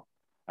currently got.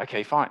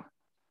 Okay, fine.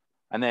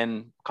 And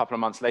then a couple of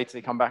months later,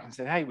 they come back and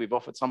say, hey, we've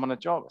offered someone a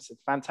job. I said,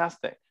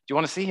 fantastic. Do you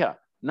want to see her?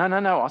 No.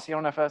 I'll see her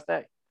on her first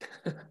day.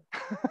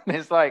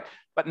 It's like,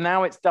 but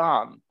now it's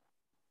done.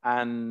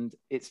 And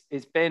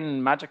it's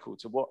been magical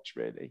to watch,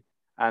 really.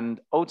 And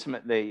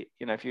ultimately,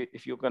 you know,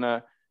 if you're going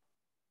to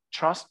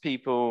trust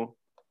people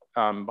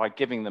by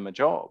giving them a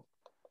job,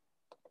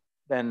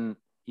 then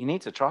you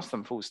need to trust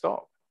them full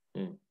stop.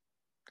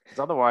 Because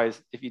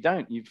otherwise, if you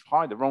don't, you've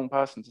hired the wrong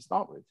person to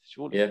start with,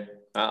 surely. Yeah,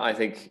 I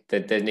think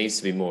that there needs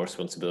to be more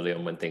responsibility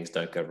on when things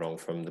don't go wrong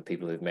from the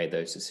people who've made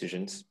those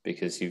decisions,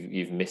 because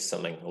you've missed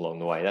something along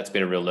the way. That's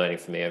been a real learning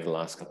for me over the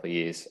last couple of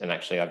years. And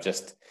actually, I've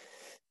just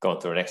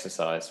gone through an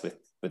exercise with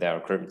our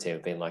recruitment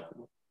team, being like,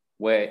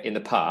 where in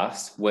the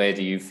past, where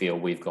do you feel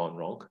we've gone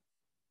wrong?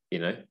 You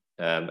know,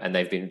 and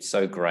they've been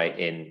so great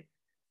in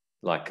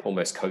like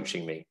almost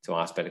coaching me to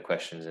ask better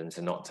questions and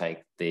to not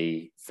take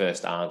the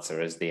first answer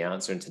as the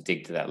answer and to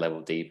dig to that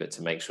level deeper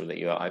to make sure that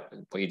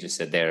what you just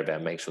said there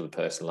about make sure the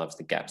person loves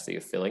the gaps that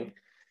you're filling.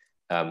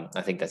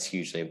 I think that's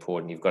hugely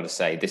important. You've got to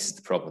say, this is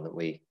the problem that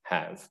we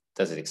have.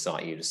 Does it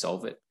excite you to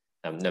solve it?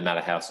 No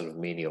matter how sort of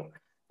menial.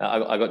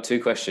 I got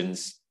two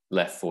questions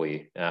left for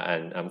you,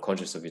 and I'm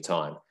conscious of your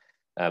time.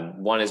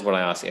 One is what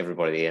I ask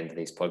everybody at the end of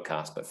these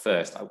podcasts. But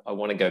first, I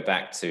want to go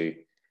back to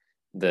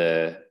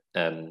the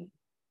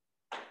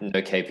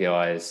no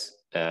KPIs,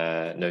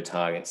 no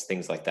targets,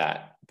 things like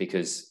that,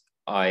 because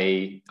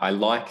I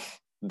like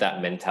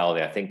that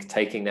mentality. I think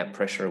taking that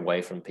pressure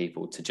away from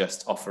people to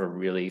just offer a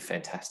really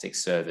fantastic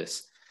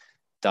service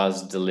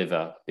does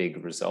deliver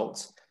big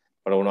results.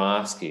 But I want to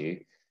ask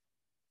you,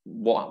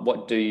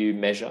 what do you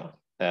measure?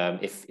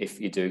 If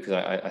you do, because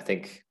I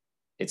think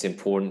it's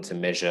important to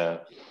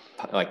measure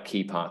like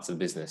key parts of the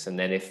business. And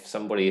then if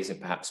somebody isn't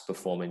perhaps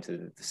performing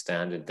to the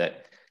standard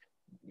that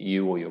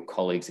you or your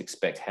colleagues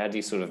expect, how do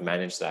you sort of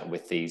manage that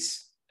with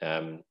these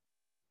the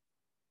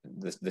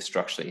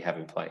structure that you have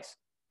in place?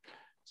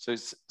 So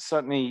it's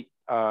certainly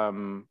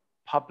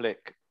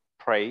public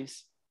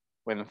praise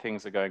when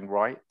things are going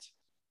right,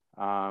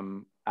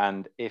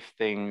 and if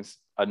things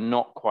are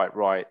not quite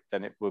right,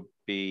 then it would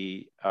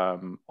be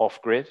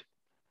off grid,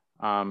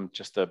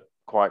 just a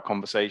quiet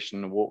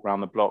conversation, a walk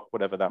around the block,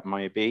 whatever that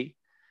may be.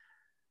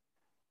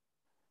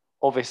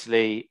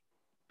 Obviously,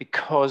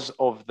 because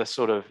of the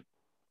sort of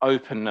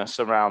openness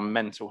around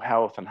mental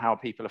health and how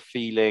people are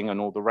feeling and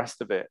all the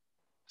rest of it,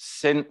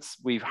 since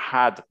we've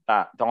had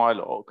that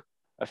dialogue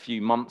a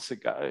few months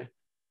ago,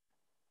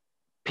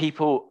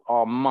 people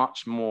are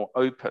much more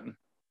open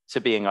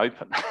to being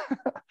open.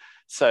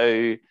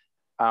 So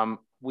how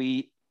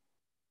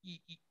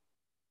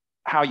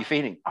are you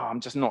feeling? Oh, I'm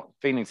just not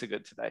feeling so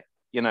good today.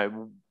 You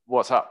know,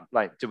 what's up?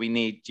 Like, do you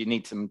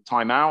need some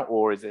time out,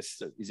 or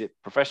is it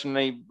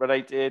professionally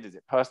related? Is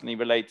it personally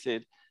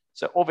related?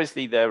 So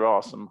obviously there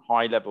are some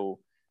high level,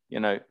 you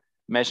know,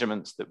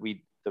 measurements that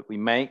we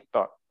make,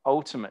 but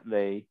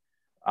ultimately,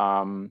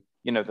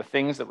 you know, the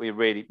things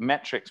that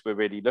metrics we're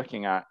really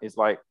looking at is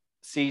like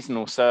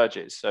seasonal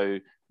surges. So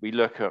we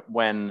look at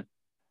when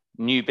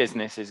new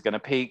business is going to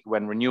peak,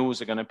 when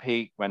renewals are going to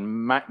peak,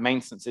 when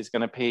maintenance is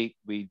going to peak.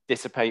 We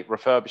dissipate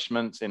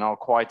refurbishments in our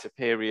quieter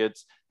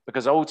periods,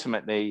 because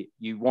ultimately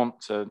you want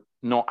to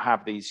not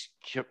have these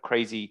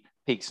crazy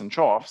peaks and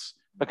troughs,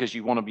 because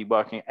you want to be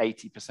working at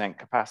 80%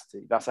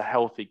 capacity. That's a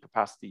healthy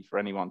capacity for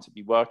anyone to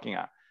be working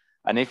at.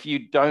 And if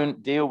you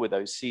don't deal with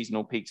those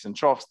seasonal peaks and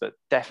troughs that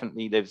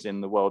definitely lives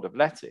in the world of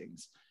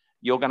lettings,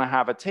 you're going to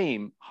have a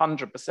team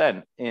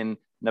 100% in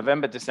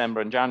November,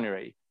 December, and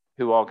January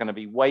who are going to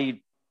be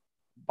way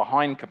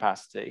behind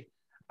capacity.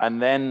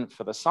 And then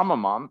for the summer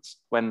months,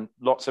 when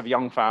lots of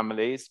young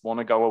families want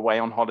to go away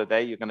on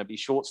holiday, you're going to be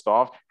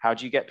short-staffed. How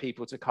do you get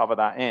people to cover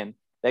that in?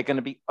 They're going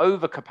to be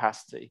over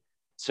capacity.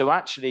 So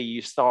actually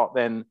you start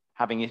then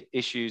having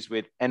issues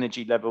with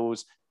energy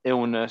levels,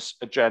 illness,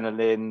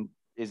 adrenaline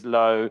is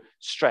low,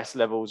 stress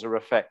levels are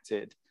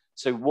affected.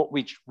 So what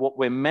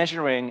we're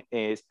measuring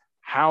is,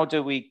 how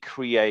do we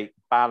create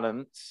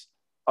balance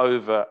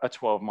over a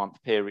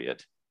 12-month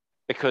period?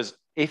 Because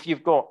if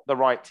you've got the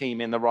right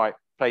team in the right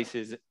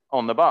places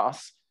on the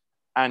bus,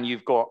 and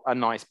you've got a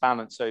nice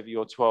balance over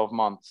your 12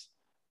 months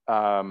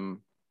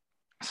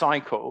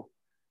cycle,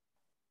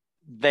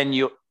 then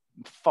you're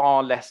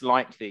far less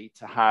likely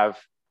to have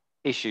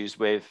issues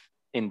with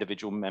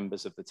individual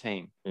members of the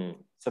team.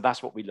 So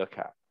that's what we look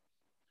at.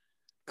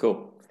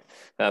 Cool.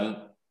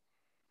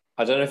 I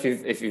I don't know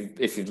if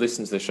you've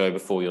listened to the show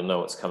before, you'll know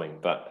what's coming.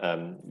 But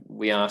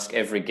we ask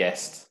every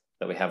guest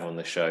that we have on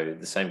the show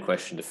the same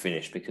question to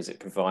finish, because it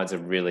provides a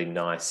really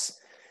nice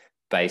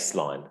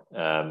baseline.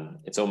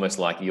 It's almost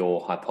like your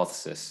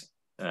hypothesis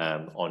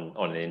on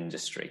an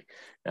industry,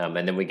 and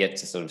then we get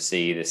to sort of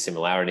see the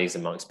similarities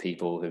amongst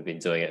people who've been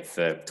doing it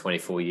for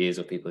 24 years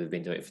or people who've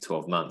been doing it for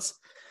 12 months.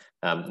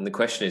 And the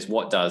question is,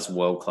 what does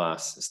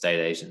world-class estate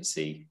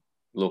agency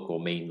look or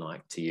mean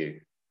like to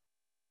you?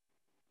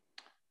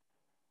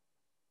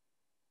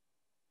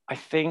 I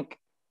think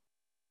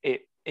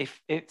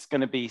if it's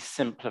going to be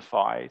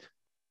simplified,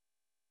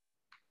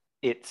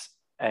 it's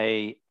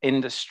a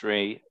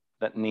industry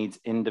that needs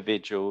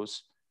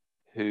individuals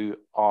who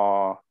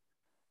are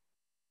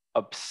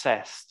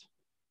obsessed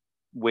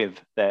with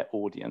their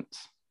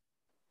audience.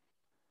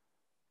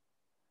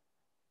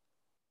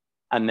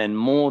 And then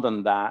more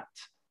than that,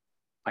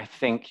 I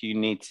think you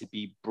need to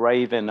be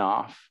brave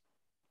enough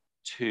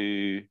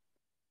to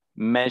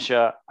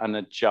measure and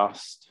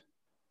adjust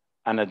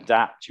and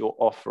adapt your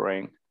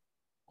offering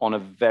on a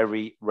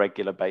very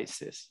regular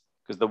basis,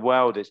 because the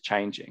world is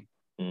changing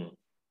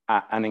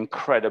at an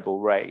incredible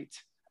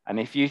rate. And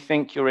if you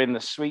think you're in the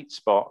sweet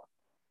spot,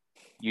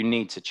 you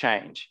need to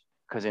change,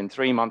 because in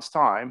 3 months'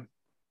 time,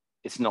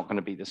 it's not going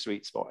to be the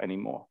sweet spot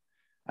anymore.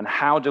 And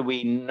how do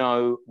we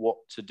know what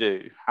to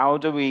do? How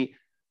do we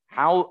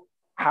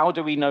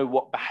know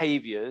what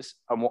behaviors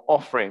and what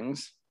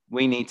offerings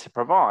we need to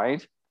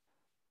provide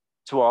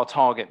to our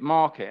target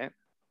market?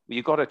 Well,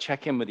 you've got to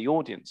check in with the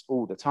audience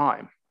all the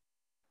time.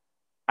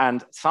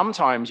 And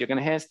sometimes you're going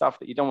to hear stuff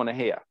that you don't want to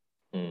hear.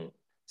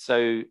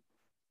 So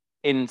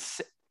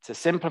to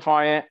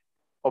simplify it,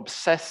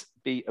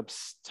 be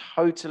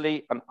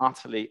totally and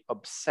utterly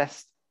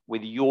obsessed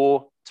with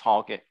your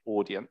target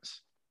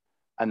audience,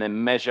 and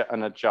then measure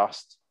and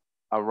adjust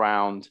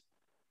around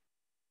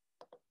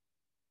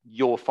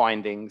your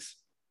findings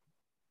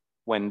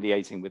when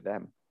liaising with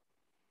them.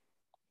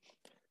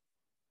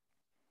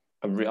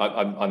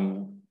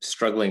 I'm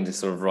struggling to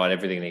sort of write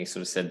everything that you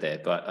sort of said there,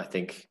 but I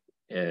think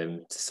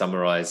to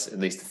summarize at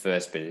least the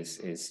first bit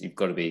is you've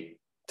got to be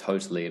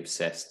totally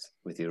obsessed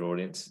with your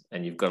audience,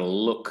 and you've got to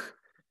look,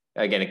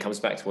 again, it comes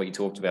back to what you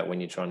talked about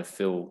when you're trying to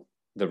fill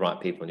the right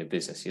people in your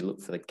business. You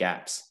look for the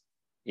gaps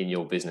in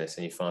your business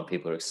and you find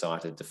people who are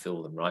excited to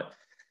fill them, right?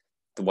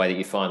 The way that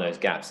you find those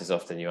gaps is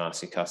often you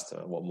ask your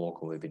customer, what more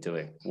can we be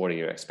doing? What are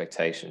your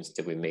expectations?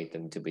 Did we meet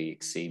them? Did we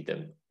exceed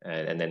them?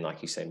 And then,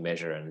 like you say,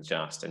 measure and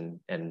adjust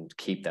and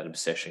keep that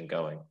obsession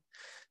going.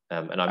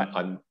 And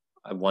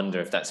I wonder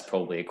if that's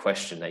probably a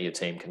question that your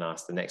team can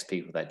ask the next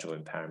people that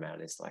join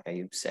Paramount. Is like, are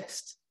you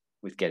obsessed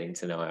with getting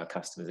to know our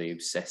customers? Are you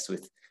obsessed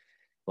with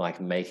like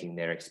making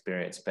their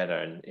experience better?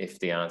 And if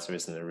the answer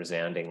isn't a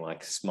resounding,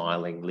 like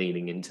smiling,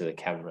 leaning into the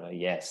camera,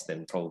 yes,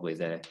 then probably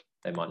they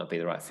might not be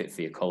the right fit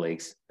for your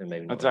colleagues, and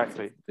maybe not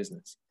exactly for the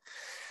business.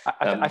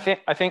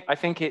 I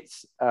think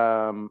it's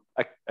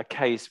a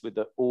case with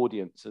the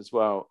audience as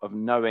well, of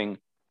knowing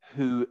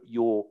who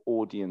your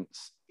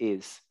audience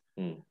is,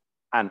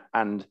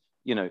 and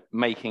you know,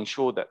 making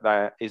sure that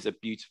there is a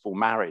beautiful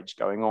marriage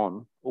going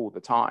on all the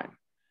time,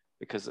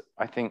 because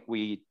I think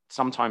we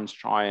sometimes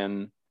try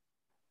and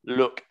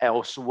look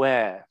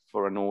elsewhere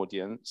for an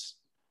audience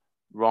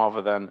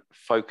rather than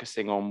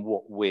focusing on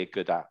what we're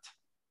good at.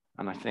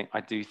 And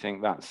I do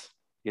think that's,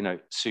 you know,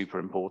 super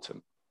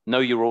important. Know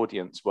your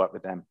audience, work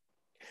with them.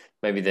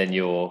 Maybe then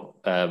your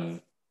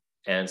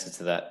answer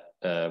to that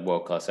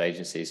world-class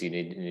agency is you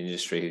need an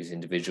industry whose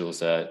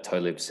individuals are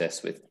totally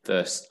obsessed with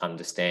first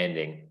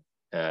understanding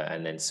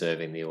and then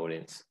serving the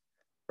audience,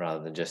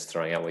 rather than just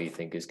throwing out what you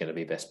think is going to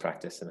be best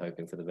practice and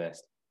hoping for the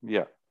best.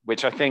 Yeah,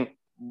 which I think,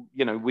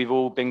 you know, we've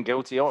all been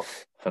guilty of.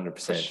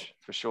 100%.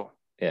 For sure.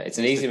 Yeah, it's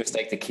an easy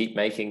mistake to keep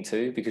making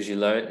too, because you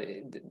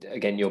learn,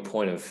 again, your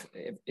point of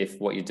if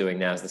what you're doing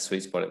now is the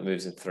sweet spot, it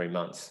moves in 3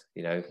 months.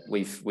 You know,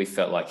 we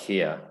felt like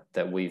here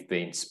that we've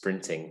been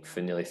sprinting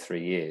for nearly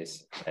 3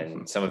 years,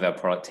 and some of our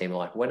product team are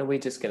like, when are we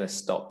just going to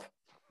stop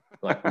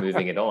like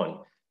moving it on?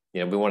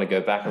 You know, we want to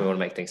go back and we want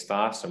to make things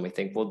faster. And we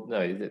think, well,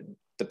 no,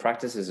 the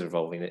practices are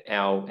evolving.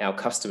 Our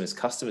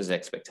customers'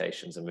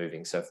 expectations are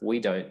moving. So if we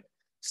don't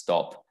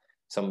stop,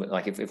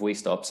 if we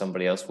stop,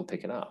 somebody else will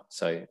pick it up.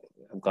 So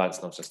I'm glad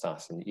it's not just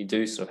us. And you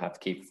do sort of have to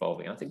keep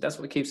evolving. I think that's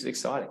what keeps it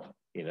exciting,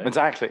 you know?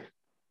 Exactly.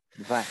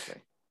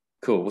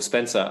 Cool. Well,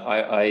 Spencer,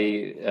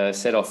 I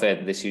said off air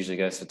that this usually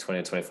goes for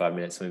 20 or 25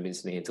 minutes, and we've been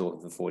sitting here talking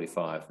for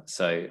 45.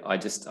 So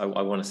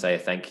I want to say a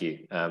thank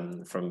you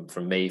from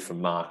me,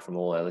 from Mark, from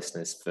all our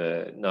listeners,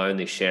 for not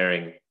only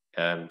sharing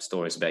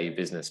stories about your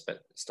business,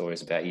 but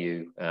stories about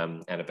you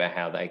and about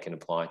how they can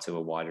apply to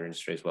a wider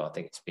industry as well. I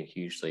think it's been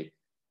hugely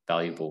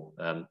valuable.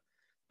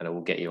 And I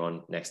will get you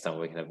on next time.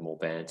 We can have more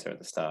banter at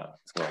the start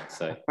as well.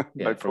 So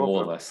yeah, No from all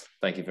of us,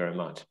 thank you very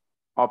much.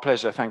 Our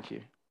pleasure. Thank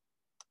you.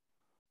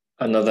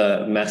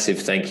 Another massive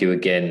thank you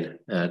again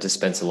to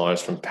Spencer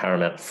Lawrence from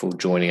Paramount for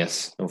joining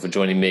us, or for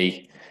joining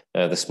me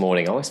this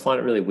morning. I always find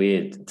it really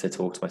weird to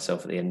talk to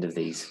myself at the end of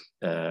these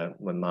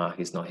when Mark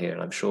is not here,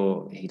 and I'm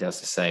sure he does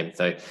the same.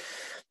 So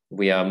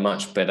we are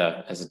much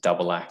better as a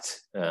double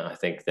act, I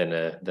think, than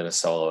a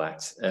solo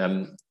act.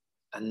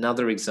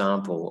 Another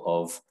example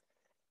of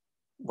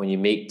when you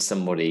meet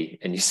somebody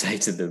and you say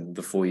to them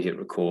before you hit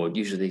record,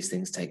 usually these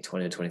things take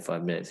 20 or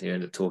 25 minutes, and you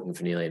end up talking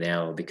for nearly an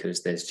hour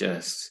because there's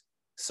just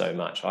so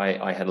much.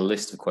 I had a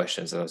list of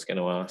questions that I was going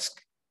to ask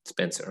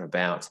Spencer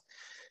about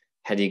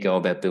how do you go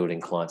about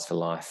building clients for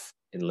life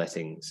in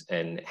lettings,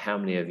 and how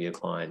many of your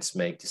clients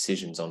make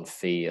decisions on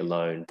fee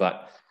alone.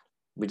 But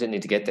we didn't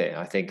need to get there.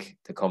 I think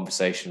the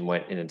conversation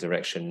went in a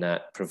direction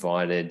that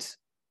provided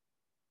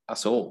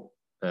us all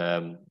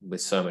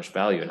with so much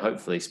value. And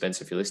hopefully,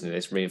 Spencer, if you're listening to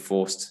this,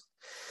 reinforced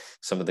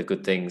some of the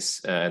good things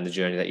and the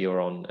journey that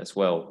you're on as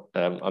well.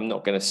 I'm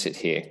not going to sit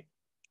here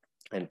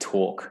and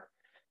talk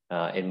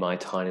in my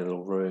tiny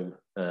little room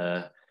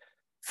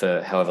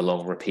for however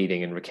long,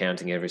 repeating and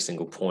recounting every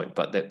single point.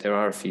 But there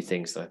are a few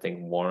things that I think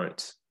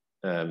warrant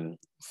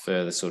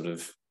further sort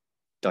of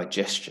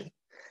digestion,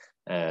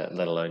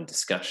 let alone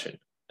discussion.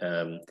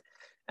 And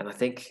I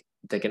think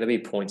they're going to be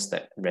points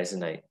that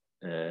resonate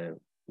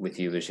with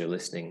you as you're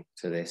listening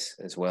to this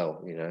as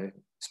well. You know,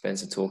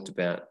 Spencer talked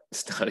about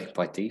starting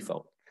by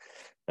default,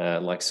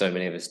 like so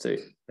many of us do.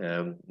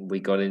 We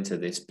got into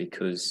this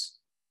because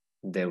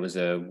there was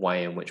a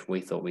way in which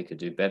we thought we could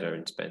do better.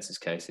 In Spencer's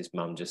case, his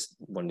mum just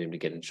wanted him to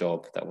get a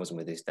job that wasn't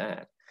with his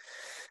dad.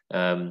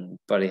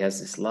 But he has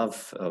this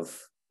love of,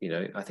 you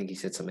know, I think he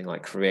said something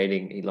like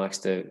he likes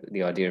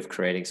the idea of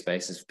creating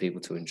spaces for people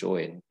to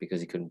enjoy, and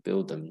because he couldn't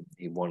build them,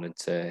 he wanted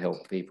to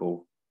help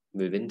people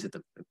move into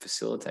them and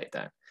facilitate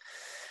that.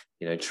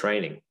 You know,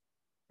 training.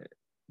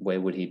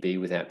 Where would he be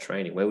without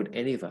training? Where would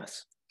any of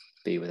us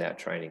be without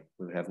training?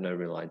 We would have no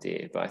real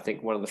idea. But I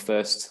think one of the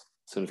first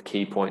sort of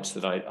key points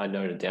that I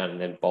noted down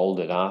and then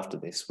bolded after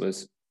this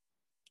was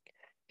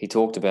he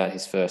talked about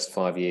his first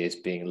 5 years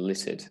being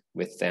littered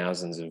with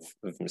thousands of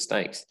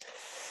mistakes.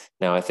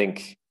 Now, I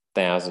think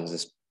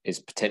thousands is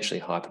potentially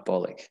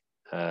hyperbolic.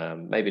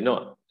 Maybe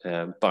not.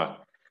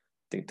 But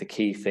the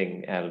key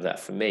thing out of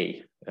that for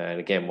me, and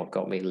again, what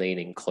got me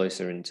leaning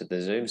closer into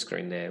the Zoom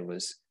screen there,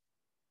 was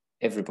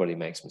everybody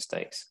makes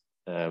mistakes.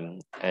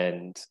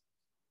 And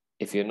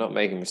if you're not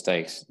making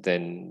mistakes,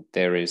 then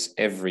there is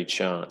every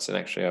chance, and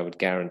actually I would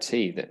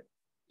guarantee that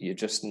you're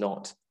just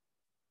not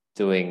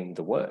doing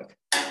the work.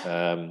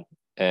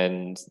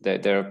 And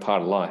they're a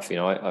part of life. You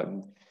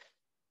know,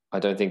 I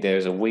don't think there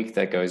is a week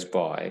that goes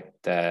by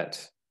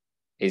that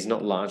is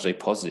not largely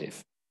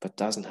positive, but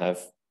doesn't have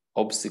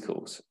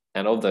obstacles.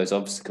 And of those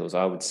obstacles,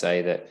 I would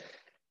say that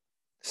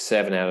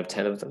 7 out of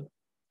 10 of them,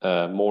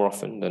 more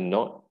often than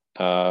not,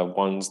 are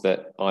ones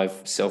that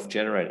I've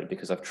self-generated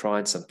because I've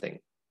tried something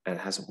and it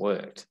hasn't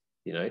worked,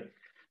 you know,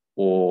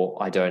 or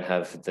I don't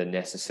have the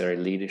necessary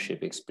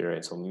leadership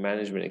experience or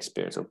management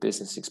experience or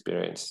business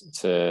experience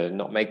to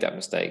not make that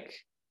mistake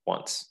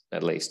once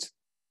at least.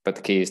 But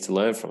the key is to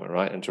learn from it,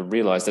 right? And to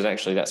realize that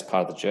actually that's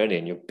part of the journey,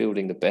 and you're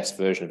building the best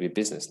version of your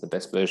business, the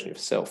best version of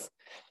yourself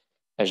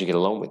as you get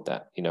along with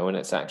that, you know, and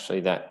it's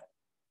actually that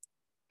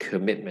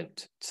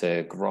commitment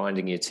to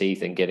grinding your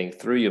teeth and getting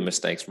through your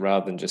mistakes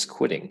rather than just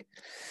quitting.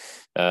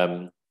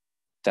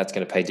 That's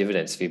going to pay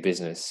dividends for your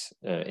business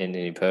and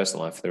in your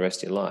personal life for the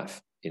rest of your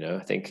life. You know,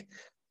 I think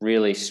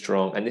really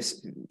strong, and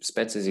this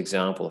Spencer's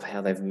example of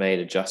how they've made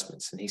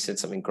adjustments. And he said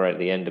something great at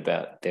the end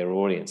about their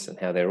audience and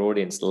how their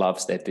audience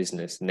loves their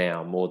business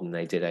now more than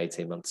they did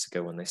 18 months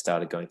ago when they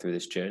started going through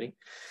this journey.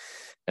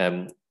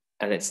 And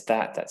it's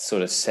that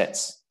sort of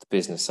sets the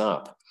business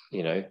up.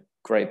 You know,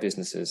 great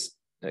businesses,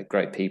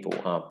 great people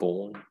aren't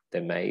born,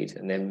 they're made,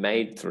 and they're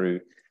made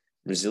through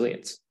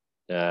resilience.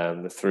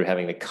 Through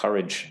having the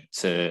courage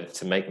to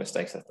make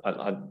mistakes.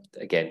 I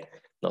again,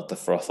 not to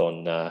froth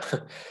on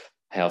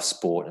how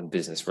sport and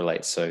business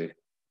relate so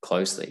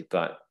closely,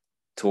 but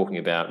talking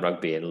about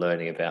rugby and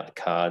learning about the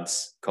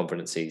cards,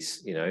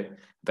 competencies, you know,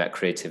 about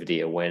creativity,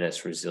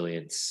 awareness,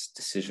 resilience,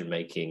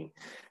 decision-making.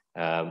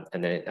 And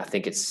then I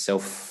think it's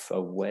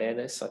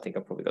self-awareness. I think I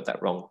probably got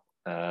that wrong.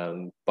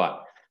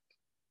 But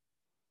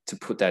to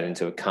put that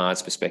into a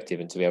cards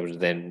perspective and to be able to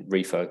then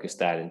refocus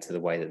that into the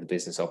way that the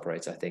business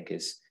operates, I think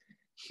is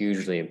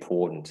hugely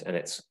important. And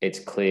it's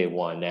clear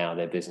why now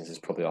their business is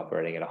probably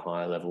operating at a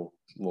higher level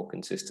more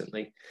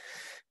consistently.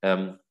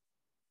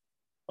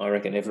 I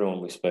reckon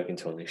everyone we've spoken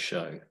to on this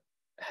show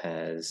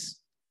has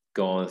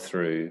gone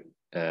through,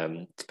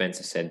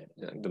 Spencer said,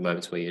 the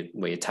moments where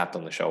you're tapped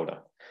on the shoulder,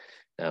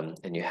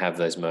 and you have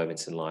those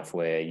moments in life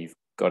where you've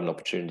got an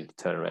opportunity to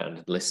turn around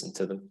and listen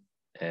to them,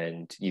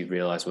 and you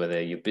realize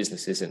whether your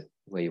business isn't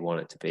where you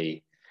want it to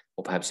be,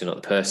 or perhaps you're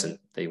not the person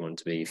that you want it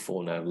to be. You've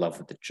fallen out of love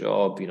with the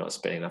job, you're not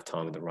spending enough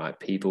time with the right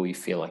people, you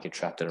feel like you're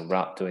trapped in a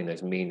rut doing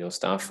those menial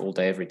stuff all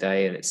day, every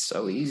day, and it's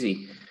so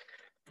easy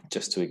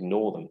just to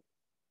ignore them.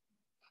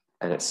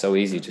 And it's so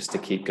easy just to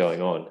keep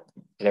going on.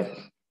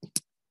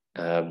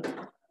 The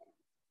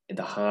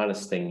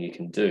hardest thing you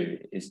can do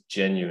is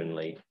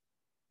genuinely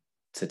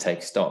to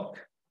take stock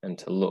and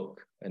to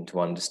look and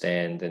to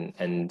understand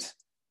and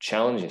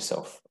challenge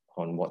yourself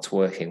on what's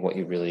working, what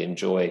you really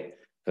enjoy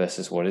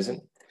versus what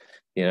isn't.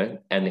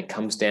 and it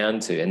comes down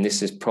to, and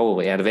this is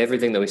probably out of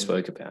everything that we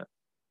spoke about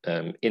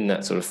in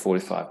that sort of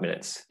 45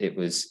 minutes, it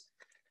was,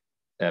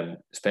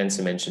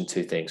 Spencer mentioned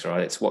two things,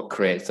 right? It's what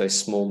creates those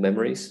small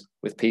memories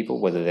with people,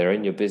 whether they're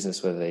in your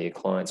business, whether they're your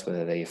clients,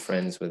 whether they're your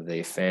friends, whether they're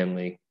your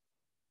family.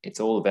 It's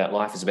all about,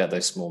 life is about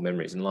those small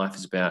memories, and life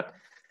is about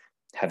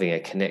having a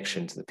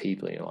connection to the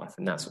people in your life.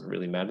 And that's what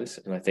really matters.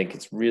 And I think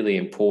it's really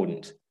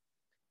important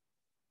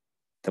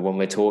that when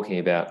we're talking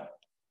about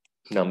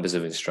numbers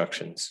of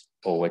instructions,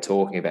 or we're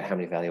talking about how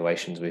many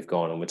valuations we've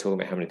gone, and we're talking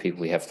about how many people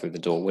we have through the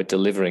door, we're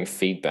delivering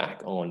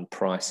feedback on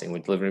pricing, we're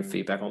delivering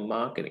feedback on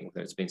marketing,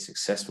 whether it's been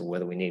successful,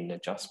 whether we need an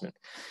adjustment.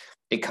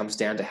 It comes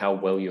down to how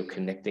well you're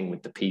connecting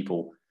with the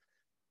people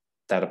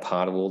that are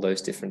part of all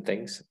those different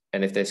things.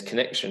 And if there's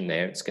connection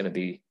there, it's going to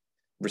be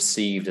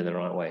received in the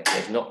right way. If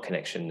there's not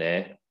connection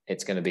there,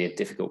 it's going to be a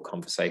difficult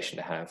conversation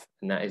to have.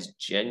 And that is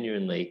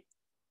genuinely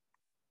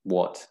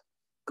what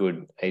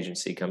good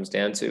agency comes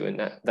down to. And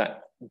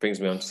that brings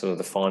me on to sort of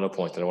the final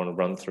point that I want to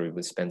run through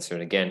with Spencer.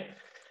 And again,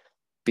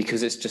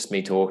 because it's just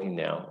me talking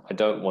now, I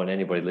don't want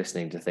anybody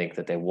listening to think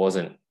that there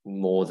wasn't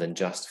more than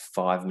just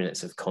 5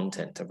 minutes of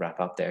content to wrap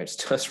up there. It's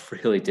just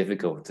really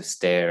difficult to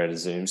stare at a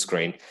Zoom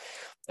screen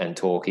and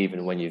talk,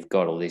 even when you've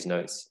got all these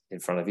notes in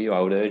front of you. I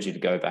would urge you to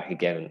go back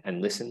again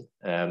and listen.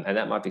 And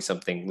that might be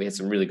something. We had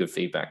some really good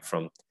feedback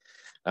from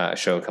a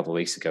show a couple of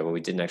weeks ago where we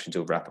didn't actually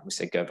do a wrap up. We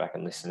said, go back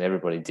and listen.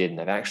 Everybody did. And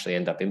they've actually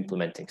ended up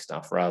implementing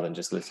stuff rather than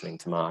just listening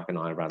to Mark and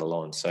I rattle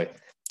on. So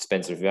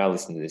Spencer, if you are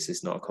listening to this,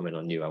 it's not a comment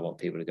on you. I want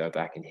people to go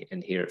back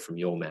and hear it from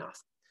your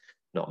mouth,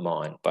 not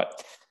mine.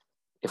 But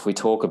if we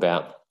talk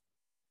about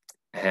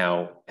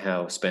how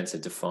Spencer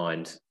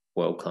defined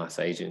world-class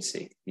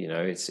agency,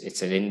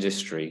 it's an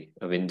industry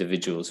of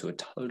individuals who are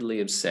totally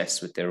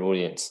obsessed with their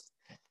audience,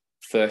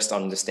 first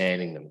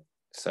understanding them.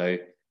 So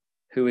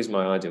who is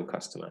my ideal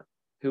customer?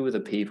 Who are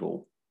the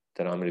people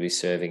that I'm going to be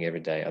serving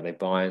every day? Are they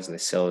buyers? Are they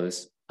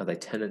sellers? Are they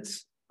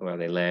tenants? Or are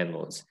they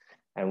landlords?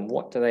 And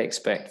what do they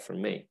expect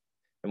from me?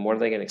 And what are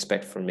they going to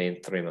expect from me in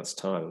 3 months'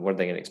 time? What are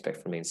they going to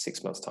expect from me in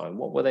 6 months' time?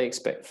 What will they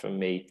expect from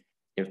me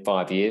in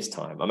 5 years'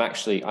 time?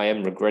 I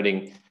am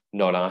regretting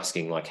not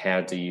asking, like,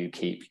 how do you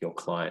keep your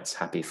clients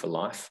happy for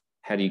life?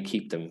 How do you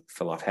keep them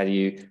for life? How do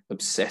you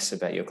obsess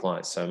about your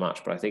clients so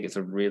much? But I think it's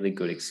a really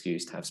good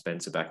excuse to have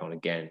Spencer back on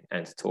again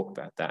and to talk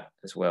about that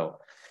as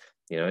well.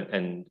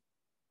 And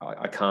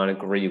I can't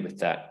agree with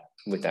that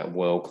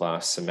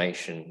world-class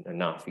summation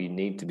enough. You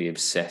need to be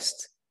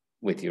obsessed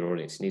with your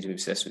audience. You need to be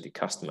obsessed with your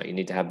customer. You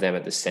need to have them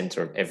at the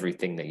center of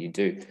everything that you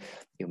do.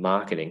 Your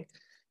marketing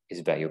is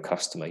about your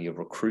customer. Your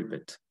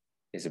recruitment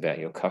is about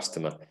your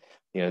customer.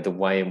 The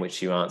way in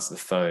which you answer the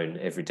phone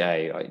every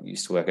day. I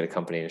used to work at a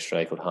company in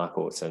Australia called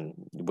Harcourts, and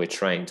we're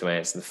trained to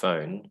answer the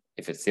phone.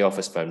 If it's the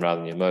office phone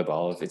rather than your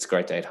mobile, if it's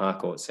Great Day at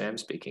Harcourts, Sam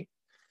speaking,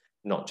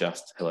 not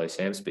just hello,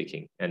 Sam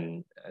speaking.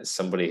 And as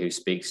somebody who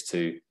speaks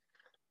to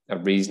a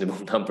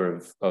reasonable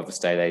number of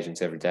estate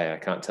agents every day, I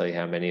can't tell you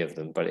how many of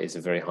them, but it's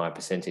a very high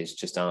percentage,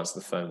 just answer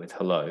the phone with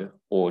hello,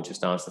 or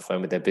just answer the phone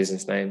with their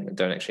business name and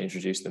don't actually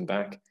introduce them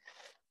back.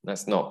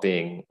 That's not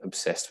being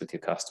obsessed with your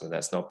customer.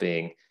 That's not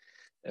being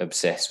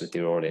obsessed with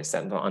your audience.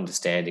 That's not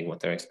understanding what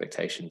their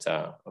expectations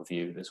are of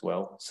you as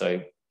well.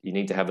 So you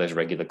need to have those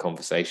regular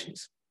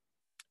conversations,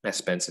 as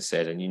Spencer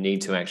said, and you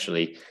need to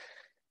actually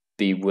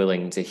be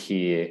willing to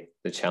hear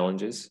the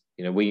challenges.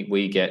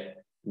 We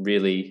get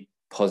really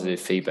positive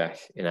feedback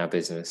in our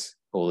business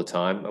all the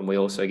time, and we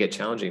also get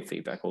challenging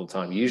feedback all the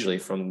time, usually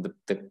from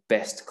the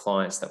best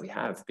clients that we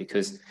have,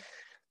 because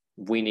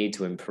we need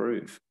to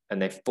improve,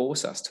 and they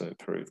force us to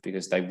improve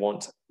because they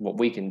want what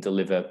we can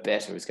deliver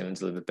better is going to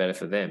deliver better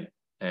for them.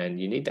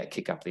 And you need that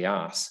kick up the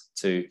arse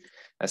to,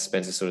 as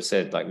Spencer sort of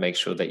said, like, make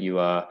sure that you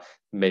are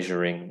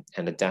measuring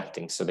and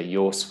adapting so that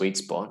your sweet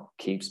spot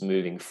keeps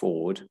moving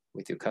forward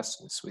with your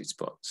customer's sweet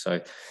spot.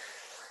 So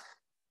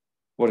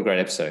what a great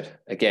episode.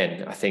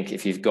 Again, I think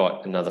if you've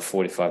got another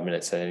 45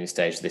 minutes at any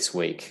stage this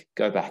week,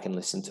 go back and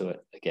listen to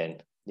it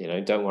again.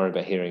 Don't worry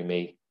about hearing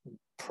me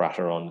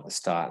pratter on at the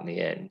start and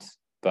the end,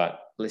 but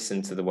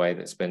listen to the way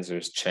that Spencer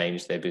has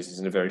changed their business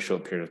in a very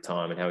short period of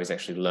time and how he's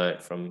actually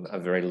learned from a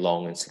very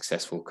long and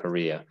successful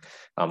career.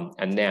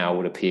 And now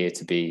would appear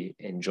to be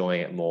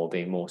enjoying it more,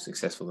 being more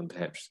successful than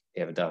perhaps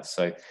he ever does.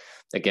 So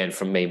again,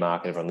 from me,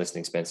 Mark, and everyone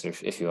listening, Spencer,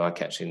 if you are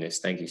catching this,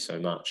 thank you so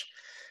much.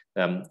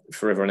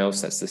 For everyone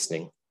else that's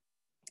listening,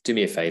 do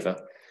me a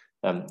favor.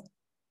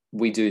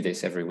 We do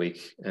this every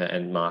week,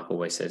 and Mark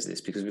always says this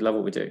because we love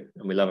what we do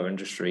and we love our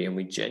industry, and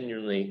we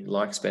genuinely,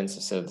 like Spencer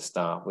said at the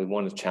start, we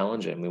want to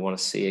challenge it and we want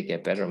to see it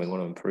get better and we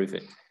want to improve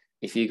it.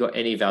 If you got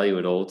any value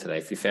at all today,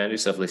 if you found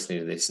yourself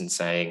listening to this and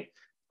saying,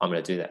 I'm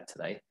going to do that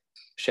today,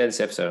 share this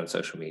episode on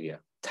social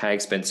media,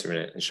 tag Spencer in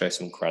it, and show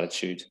some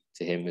gratitude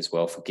to him as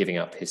well for giving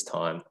up his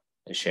time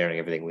and sharing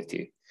everything with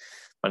you.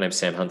 My name's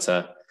Sam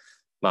Hunter.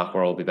 Mark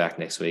Worrell will be back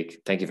next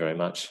week. Thank you very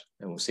much,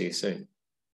 and we'll see you soon.